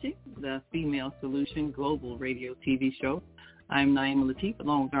and watching the Female Solution Global Radio TV Show. I'm Naima Latif,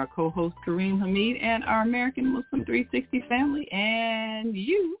 along with our co-host Kareem Hamid and our American Muslim 360 family, and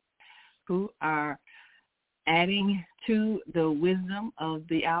you who are adding to the wisdom of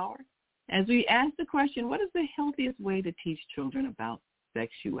the hour as we ask the question, what is the healthiest way to teach children about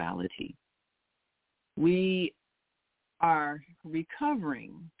sexuality? We are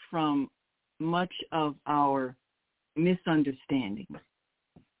recovering from much of our misunderstandings.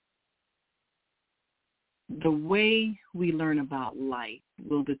 The way we learn about life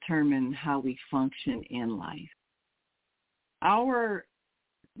will determine how we function in life. Our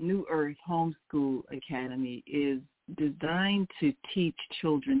New Earth Homeschool Academy is designed to teach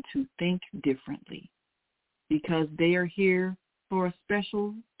children to think differently because they are here for a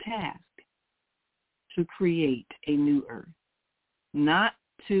special task, to create a new earth, not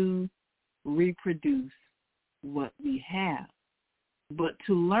to reproduce what we have, but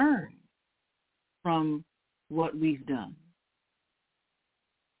to learn from what we've done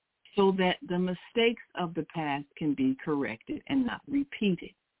so that the mistakes of the past can be corrected and not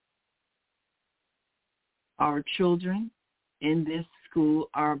repeated. Our children in this school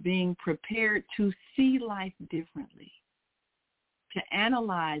are being prepared to see life differently, to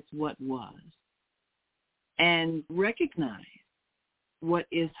analyze what was, and recognize what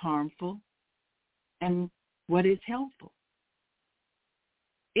is harmful and what is helpful.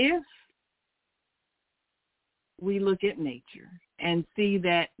 If we look at nature and see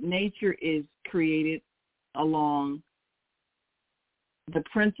that nature is created along the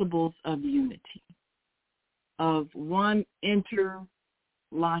principles of unity, of one interlocking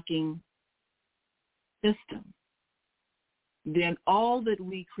system, then all that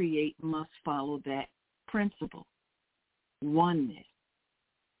we create must follow that principle. Oneness.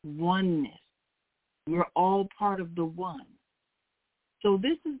 Oneness. We're all part of the one. So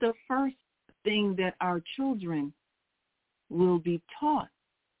this is the first thing that our children will be taught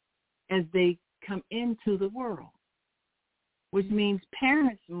as they come into the world, which means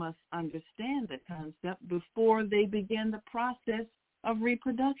parents must understand the concept before they begin the process of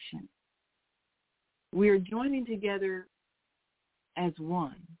reproduction. We are joining together as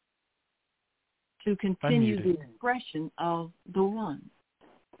one to continue the expression of the one.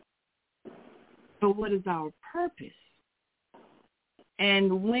 So what is our purpose?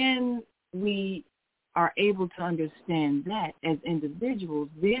 And when we are able to understand that as individuals,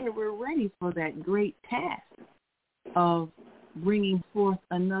 then we're ready for that great task of bringing forth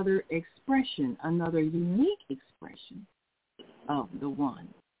another expression, another unique expression of the one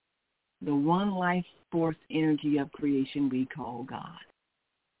life force energy of creation we call God.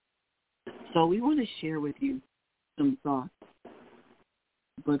 So we want to share with you some thoughts.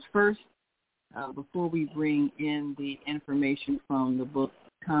 But first, before we bring in the information from the book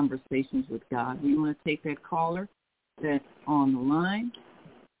Conversations with God, we want to take that caller that's on the line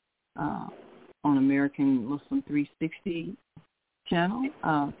on American Muslim 360 channel.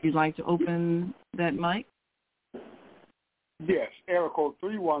 If you'd like to open that mic. Yes, area code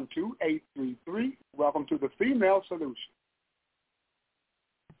 312-833. Welcome to the Female Solution.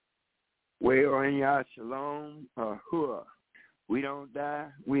 Well, in Yah Shalom, Hua. We don't die,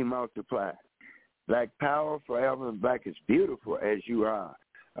 we multiply. Black power forever, and black is beautiful as you are.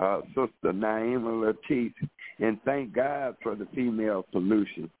 Sister Naima Latif, and thank God for the Female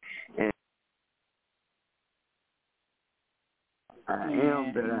Solution. And I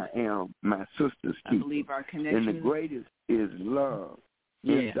am that I am, my sister's keeper. I believe our connection. And the greatest is love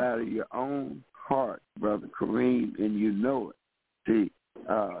inside of your own heart, Brother Kareem, and you know it. See,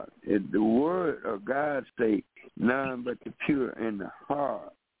 the word of God say, none but the pure in the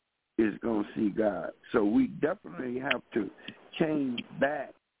heart is going to see God. So we definitely have to change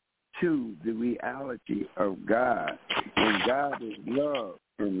back to the reality of God. And God is love,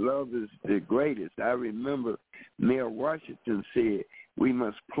 and love is the greatest. I remember Mayor Washington said we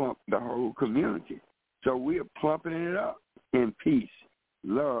must plump the whole community. So we are plumping it up in peace,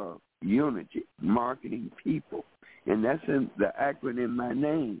 love, unity, marketing people. And that's in the acronym my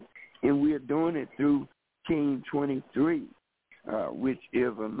name. And we are doing it through Team 23, which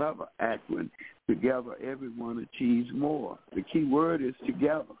is another acronym. Together, everyone achieves more. The key word is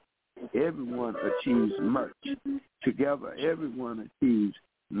together. Everyone achieves much. Together, everyone achieves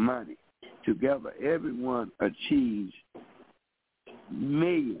money. Together, everyone achieves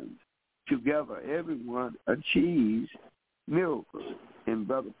millions. Together, everyone achieves miracles. And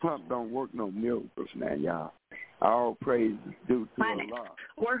Brother Plump don't work no miracles now, y'all. All praise is due to Allah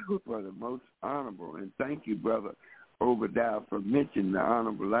for the most honorable. And thank you, Brother Obadiah, for mentioning the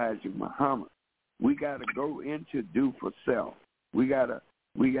Honorable Elijah Muhammad. We got to go into do for self. We got to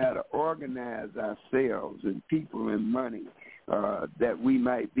organize ourselves and people and money that we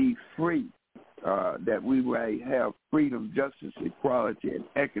might be free, that we might have freedom, justice, equality, and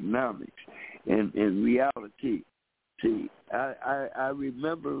economics and reality. See, I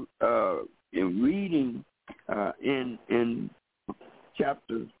remember in reading in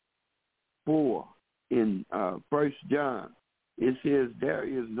chapter 4 in 1 John, it says, there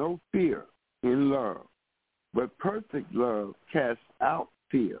is no fear in love, but perfect love casts out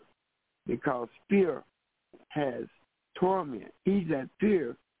fear, because fear has torment. He that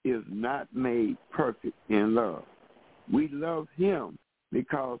fear is not made perfect in love. We love him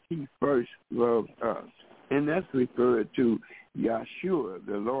because he first loved us. And that's referred to Yahshua,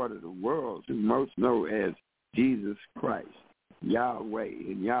 the Lord of the world, who most know as Jesus Christ, Yahweh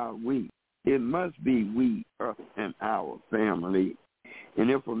and Yahweh. It must be we, us, and our family. And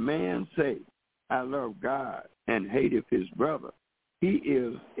if a man say, I love God, and hateth his brother, he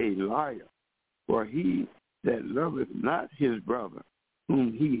is a liar. For he that loveth not his brother,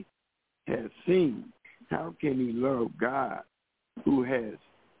 whom he has seen, how can he love God, who has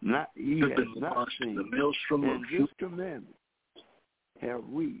not seen? And this commandment have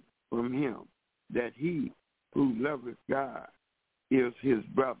we from him, that he who loveth God is his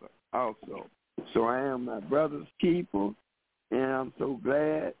brother also. So I am my brother's keeper, and I'm so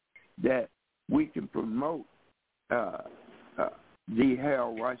glad that we can promote the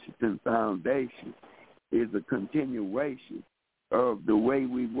Harold Washington Foundation is a continuation of the way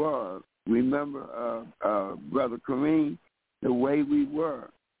we were. Remember, Brother Kareem, the way we were.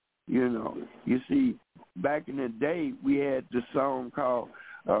 You know, you see, back in the day, we had the song called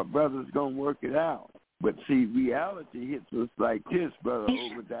Brothers Gonna Work It Out. But see, reality hits us like this, Brother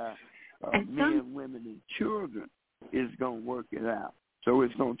Obadiah. Men, women, and children is going to work it out. So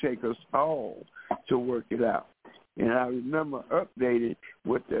it's going to take us all to work it out. And I remember updating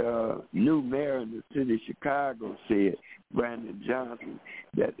what the new mayor in the city of Chicago said, Brandon Johnson,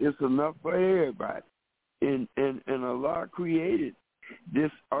 that it's enough for everybody. And Allah created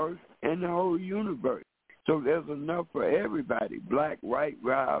this earth and the whole universe. So there's enough for everybody, black, white,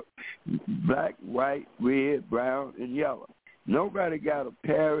 red, brown, and yellow. Nobody got to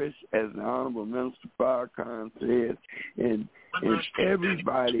perish, as the Honorable Minister Farrakhan says, and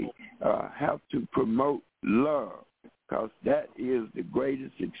everybody have to promote love, because that is the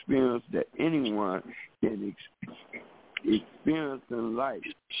greatest experience that anyone can experience in life.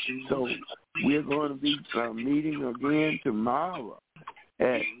 So we're going to be meeting again tomorrow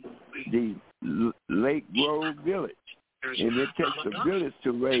at the Lake Grove Village. And it takes a village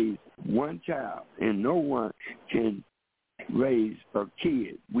to raise one child, and no one can raise a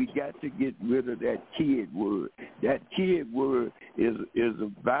kid. We got to get rid of that kid word. That kid word is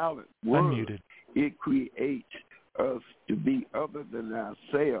a violent word. Unmuted. It creates us to be other than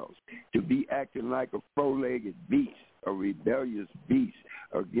ourselves, to be acting like a four-legged beast, a rebellious beast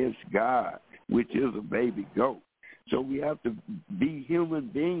against God, which is a baby goat. So we have to be human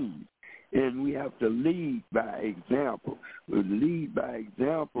beings, and we have to lead by example. Lead by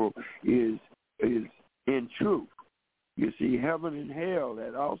example is in truth. You see, heaven and hell,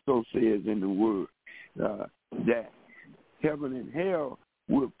 that also says in the word that heaven and hell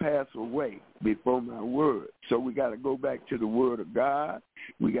will pass away before my word. So we got to go back to the word of God.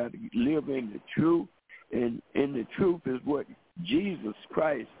 We got to live in the truth. And in the truth is what Jesus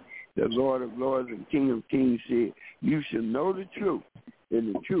Christ, the Lord of Lords and King of Kings, said. You shall know the truth,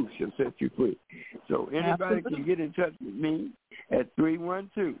 and the truth shall set you free. So anybody can get in touch with me at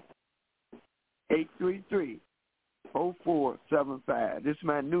 312-833-0475. This is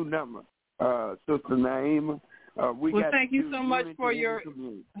my new number, Sister Naima. Thank you so much for your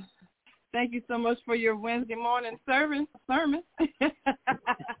Wednesday morning sermon.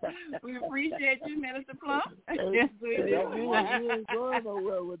 We appreciate you, Minister Plum. Yes, we do. We ain't going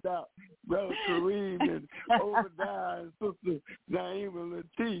nowhere without Brother Kareem and Obadiah and Sister Naima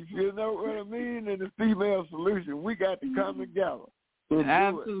Latif. You know what I mean? And the female solution. We got to come together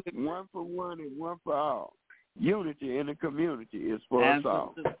and do it, one for one and one for all. Unity in the community is for us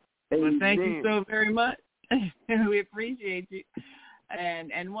all. Well, thank you so very much. We appreciate you.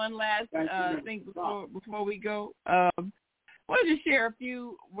 And one last thing before we go, I want to just share a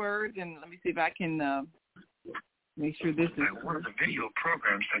few words, and let me see if I can make sure this is one of the video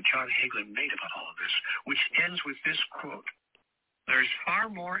programs that John Hagelin made about all of this, which ends with this quote: "There's far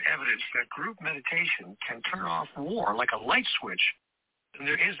more evidence that group meditation can turn off war like a light switch than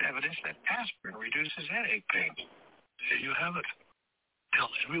there is evidence that aspirin reduces headache pain." There you have it. Tell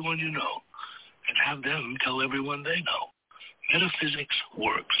everyone you know, and have them tell everyone they know. Metaphysics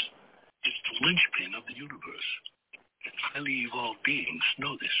works. It's the linchpin of the universe. And highly evolved beings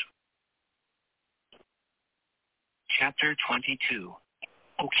know this. Chapter 22.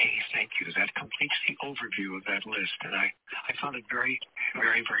 Okay, thank you. That completes the overview of that list, and I found it very,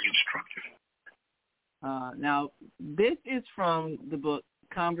 very, very instructive. Now, this is from the book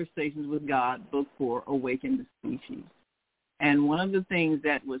Conversations with God, Book 4, Awaken the Species. And one of the things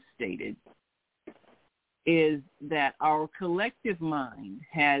that was stated is that our collective mind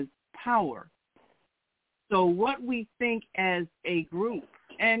has power. So what we think as a group,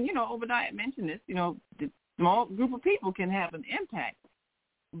 and, Obadiah mentioned this, the small group of people can have an impact.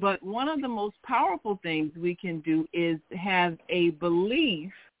 But one of the most powerful things we can do is have a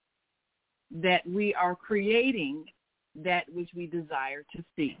belief that we are creating that which we desire to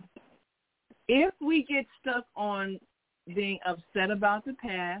see. If we get stuck on being upset about the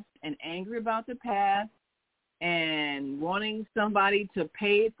past and angry about the past and wanting somebody to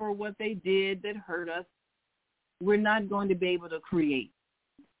pay for what they did that hurt us, we're not going to be able to create.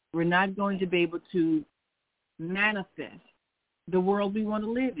 We're not going to be able to manifest the world we want to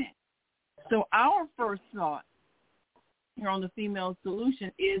live in. So our first thought here on the Female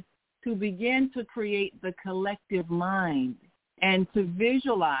Solution is to begin to create the collective mind and to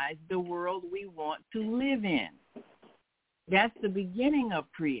visualize the world we want to live in. That's the beginning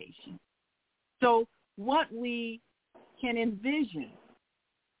of creation. So what we can envision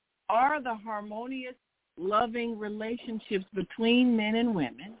are the harmonious, loving relationships between men and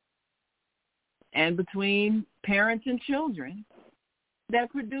women and between parents and children that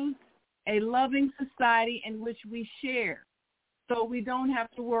produce a loving society in which we share. So we don't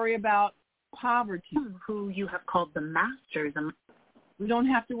have to worry about poverty. Who you have called the masters. We don't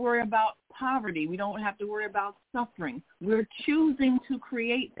have to worry about poverty. We don't have to worry about suffering. We're choosing to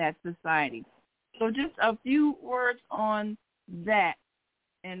create that society. So just a few words on that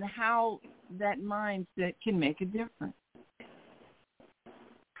and how that mindset can make a difference.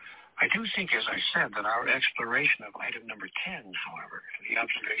 I do think, as I said, that our exploration of item number 10, however, the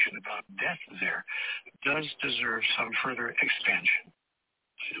observation about death there, does deserve some further expansion.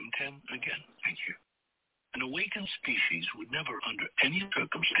 Item 10, again, thank you. An awakened species would never, under any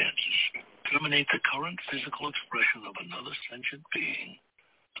circumstances, terminate the current physical expression of another sentient being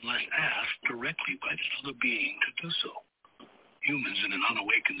unless asked directly by that other being to do so. Humans in an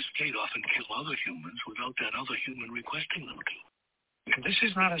unawakened state often kill other humans without that other human requesting them to. And this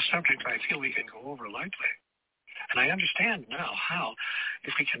is not a subject I feel we can go over lightly. And I understand now how,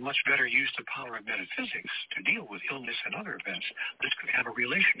 if we can much better use the power of metaphysics to deal with illness and other events, this could have a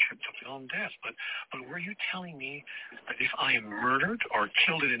relationship to film death. But were you telling me that if I am murdered or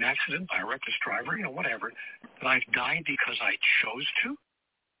killed in an accident by a reckless driver, whatever, that I've died because I chose to?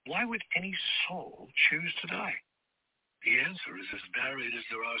 Why would any soul choose to die? The answer is as varied as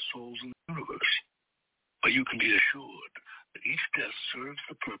there are souls in the universe. But you can be assured that each death serves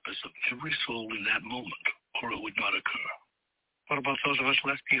the purpose of every soul in that moment, or it would not occur. What about those of us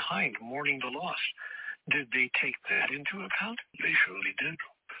left behind mourning the loss? Did they take that into account? They surely did.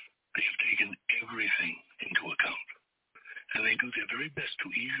 They have taken everything into account. And they do their very best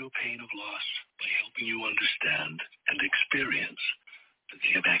to ease your pain of loss by helping you understand and experience that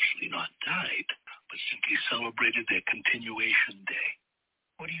they have actually not died, but simply celebrated their continuation day.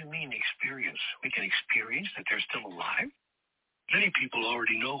 What do you mean, experience? We can experience that they're still alive? Many people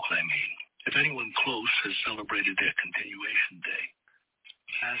already know what I mean. If anyone close has celebrated their continuation day,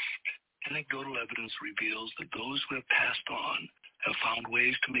 past anecdotal evidence reveals that those who have passed on have found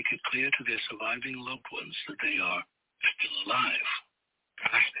ways to make it clear to their surviving loved ones that they are still alive.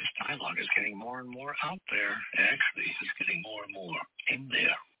 Gosh, this dialogue is getting more and more out there. Actually, it's getting more and more in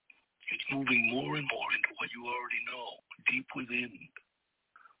there. It's moving more and more into what you already know, deep within.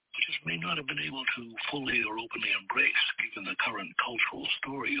 You just may not have been able to fully or openly embrace, given the current cultural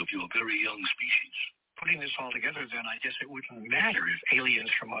story of your very young species. Putting this all together, then, I guess it wouldn't matter if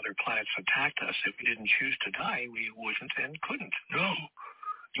aliens from other planets attacked us. If we didn't choose to die, we wouldn't and couldn't. No.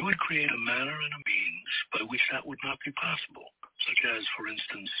 You would create a manner and a means by which that would not be possible, such as, for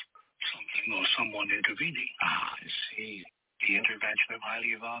instance, something or someone intervening. Ah, I see. The intervention of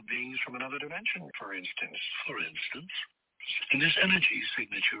highly evolved beings from another dimension, for instance. For instance. And this energy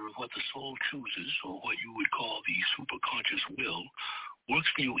signature of what the soul chooses, or what you would call the superconscious will, works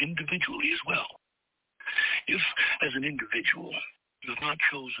for you individually as well. If, as an individual, you have not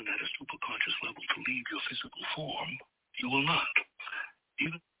chosen at a superconscious level to leave your physical form, you will not.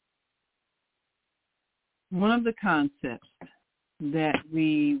 One of the concepts that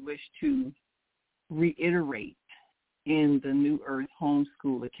we wish to reiterate in the New Earth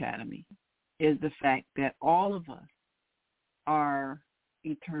Homeschool Academy is the fact that all of us are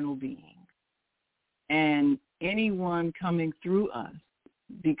eternal beings. And anyone coming through us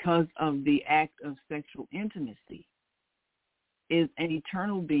because of the act of sexual intimacy is an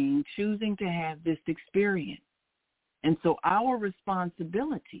eternal being choosing to have this experience. And so our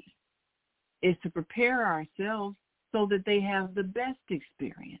responsibility is to prepare ourselves so that they have the best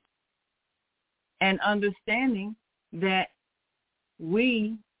experience. And understanding that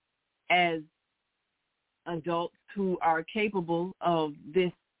we, as adults who are capable of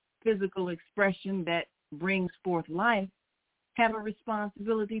this physical expression that brings forth life, have a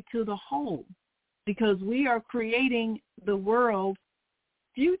responsibility to the whole, because we are creating the world's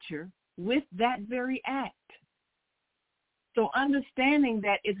future with that very act. So understanding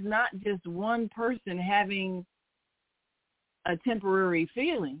that it's not just one person having a temporary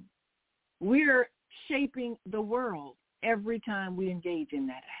feeling, we're shaping the world every time we engage in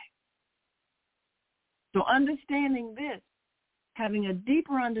that act. So understanding this, having a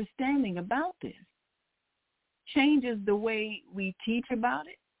deeper understanding about this, changes the way we teach about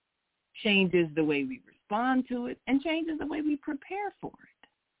it, changes the way we respond to it, and changes the way we prepare for it,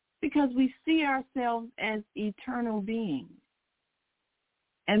 because we see ourselves as eternal beings.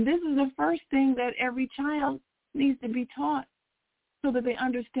 And this is the first thing that every child needs to be taught, so that they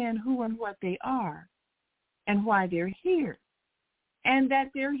understand who and what they are and why they're here, and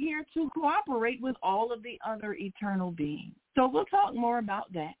that they're here to cooperate with all of the other eternal beings. So we'll talk more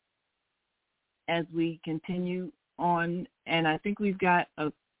about that as we continue on. And I think we've got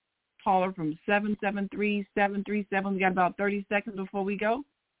a caller from 773-737. We got about 30 seconds before we go.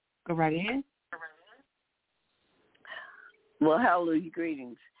 Go right ahead. Well, hallelujah,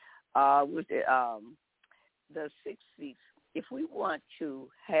 greetings. With the 60s, if we want to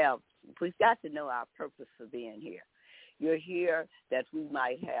have, we've got to know our purpose for being here. You're here that we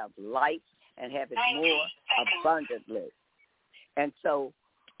might have life and have it more abundantly. And so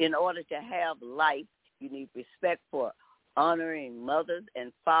in order to have life, you need respect for honoring mothers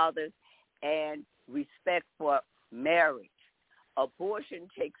and fathers and respect for marriage. Abortion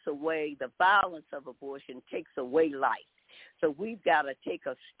takes away, the violence of abortion takes away life. So we've got to take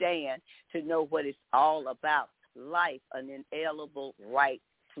a stand to know what it's all about. Life, an inalienable right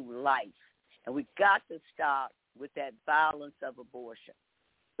to life. And we've got to start with that violence of abortion.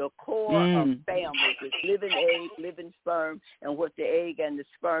 The core of family is living egg, living sperm, and what the egg and the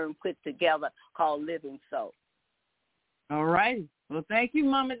sperm put together called living soul. All right. Well, thank you,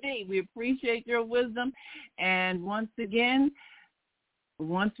 Mama D. We appreciate your wisdom. And once again,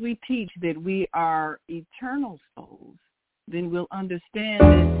 once we teach that we are eternal souls, then we'll understand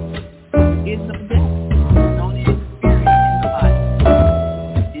that it's no death. There's only the spirit in the body.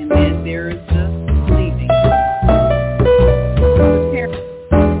 And then there is the leaving.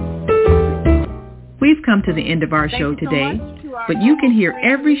 We've come to the end of our show today, but you can hear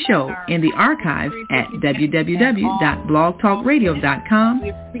every show in the archives at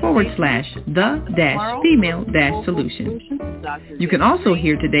www.blogtalkradio.com/the-female-solution. You can also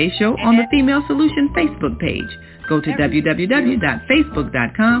hear today's show on the Female Solution Facebook page. Go to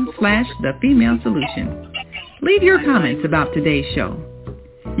www.facebook.com/the-female-solution. Leave your comments about today's show.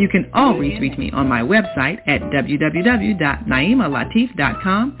 You can always reach me on my website at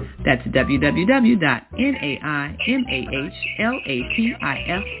www.naimalatif.com. That's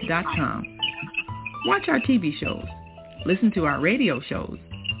www.naimalatif.com. Watch our TV shows, listen to our radio shows,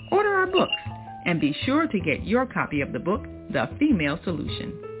 order our books, and be sure to get your copy of the book, The Female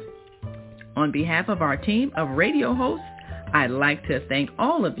Solution. On behalf of our team of radio hosts, I'd like to thank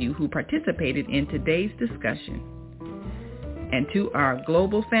all of you who participated in today's discussion. And to our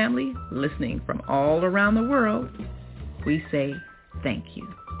global family listening from all around the world, we say thank you.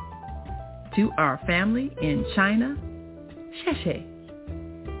 To our family in China, Sheshe,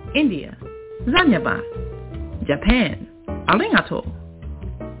 India, Zanyaba, Japan, Arigato,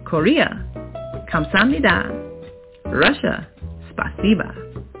 Korea, Kamsahamnida, Russia, Spasiba,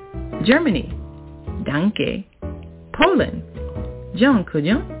 Germany, Danke, Poland,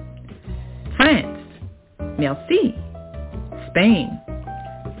 Dziękuję, France, Merci, Spain,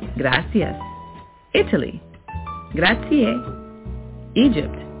 gracias, Italy, grazie,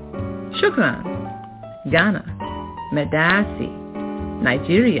 Egypt, shukran, Ghana, medasi,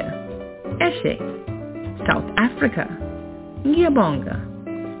 Nigeria, eshe, South Africa, Ngiyabonga,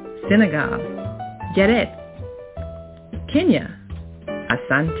 Senegal, Jared, Kenya,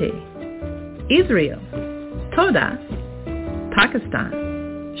 asante, Israel, toda, Pakistan,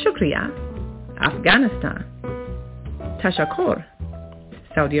 shukriya, Afghanistan, Tashakor,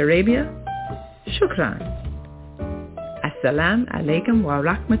 Saudi Arabia, Shukran. Assalamu alaikum wa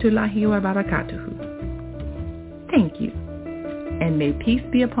rahmatullahi wa barakatuhu. Thank you, and may peace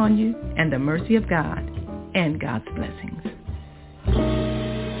be upon you and the mercy of God and God's blessings.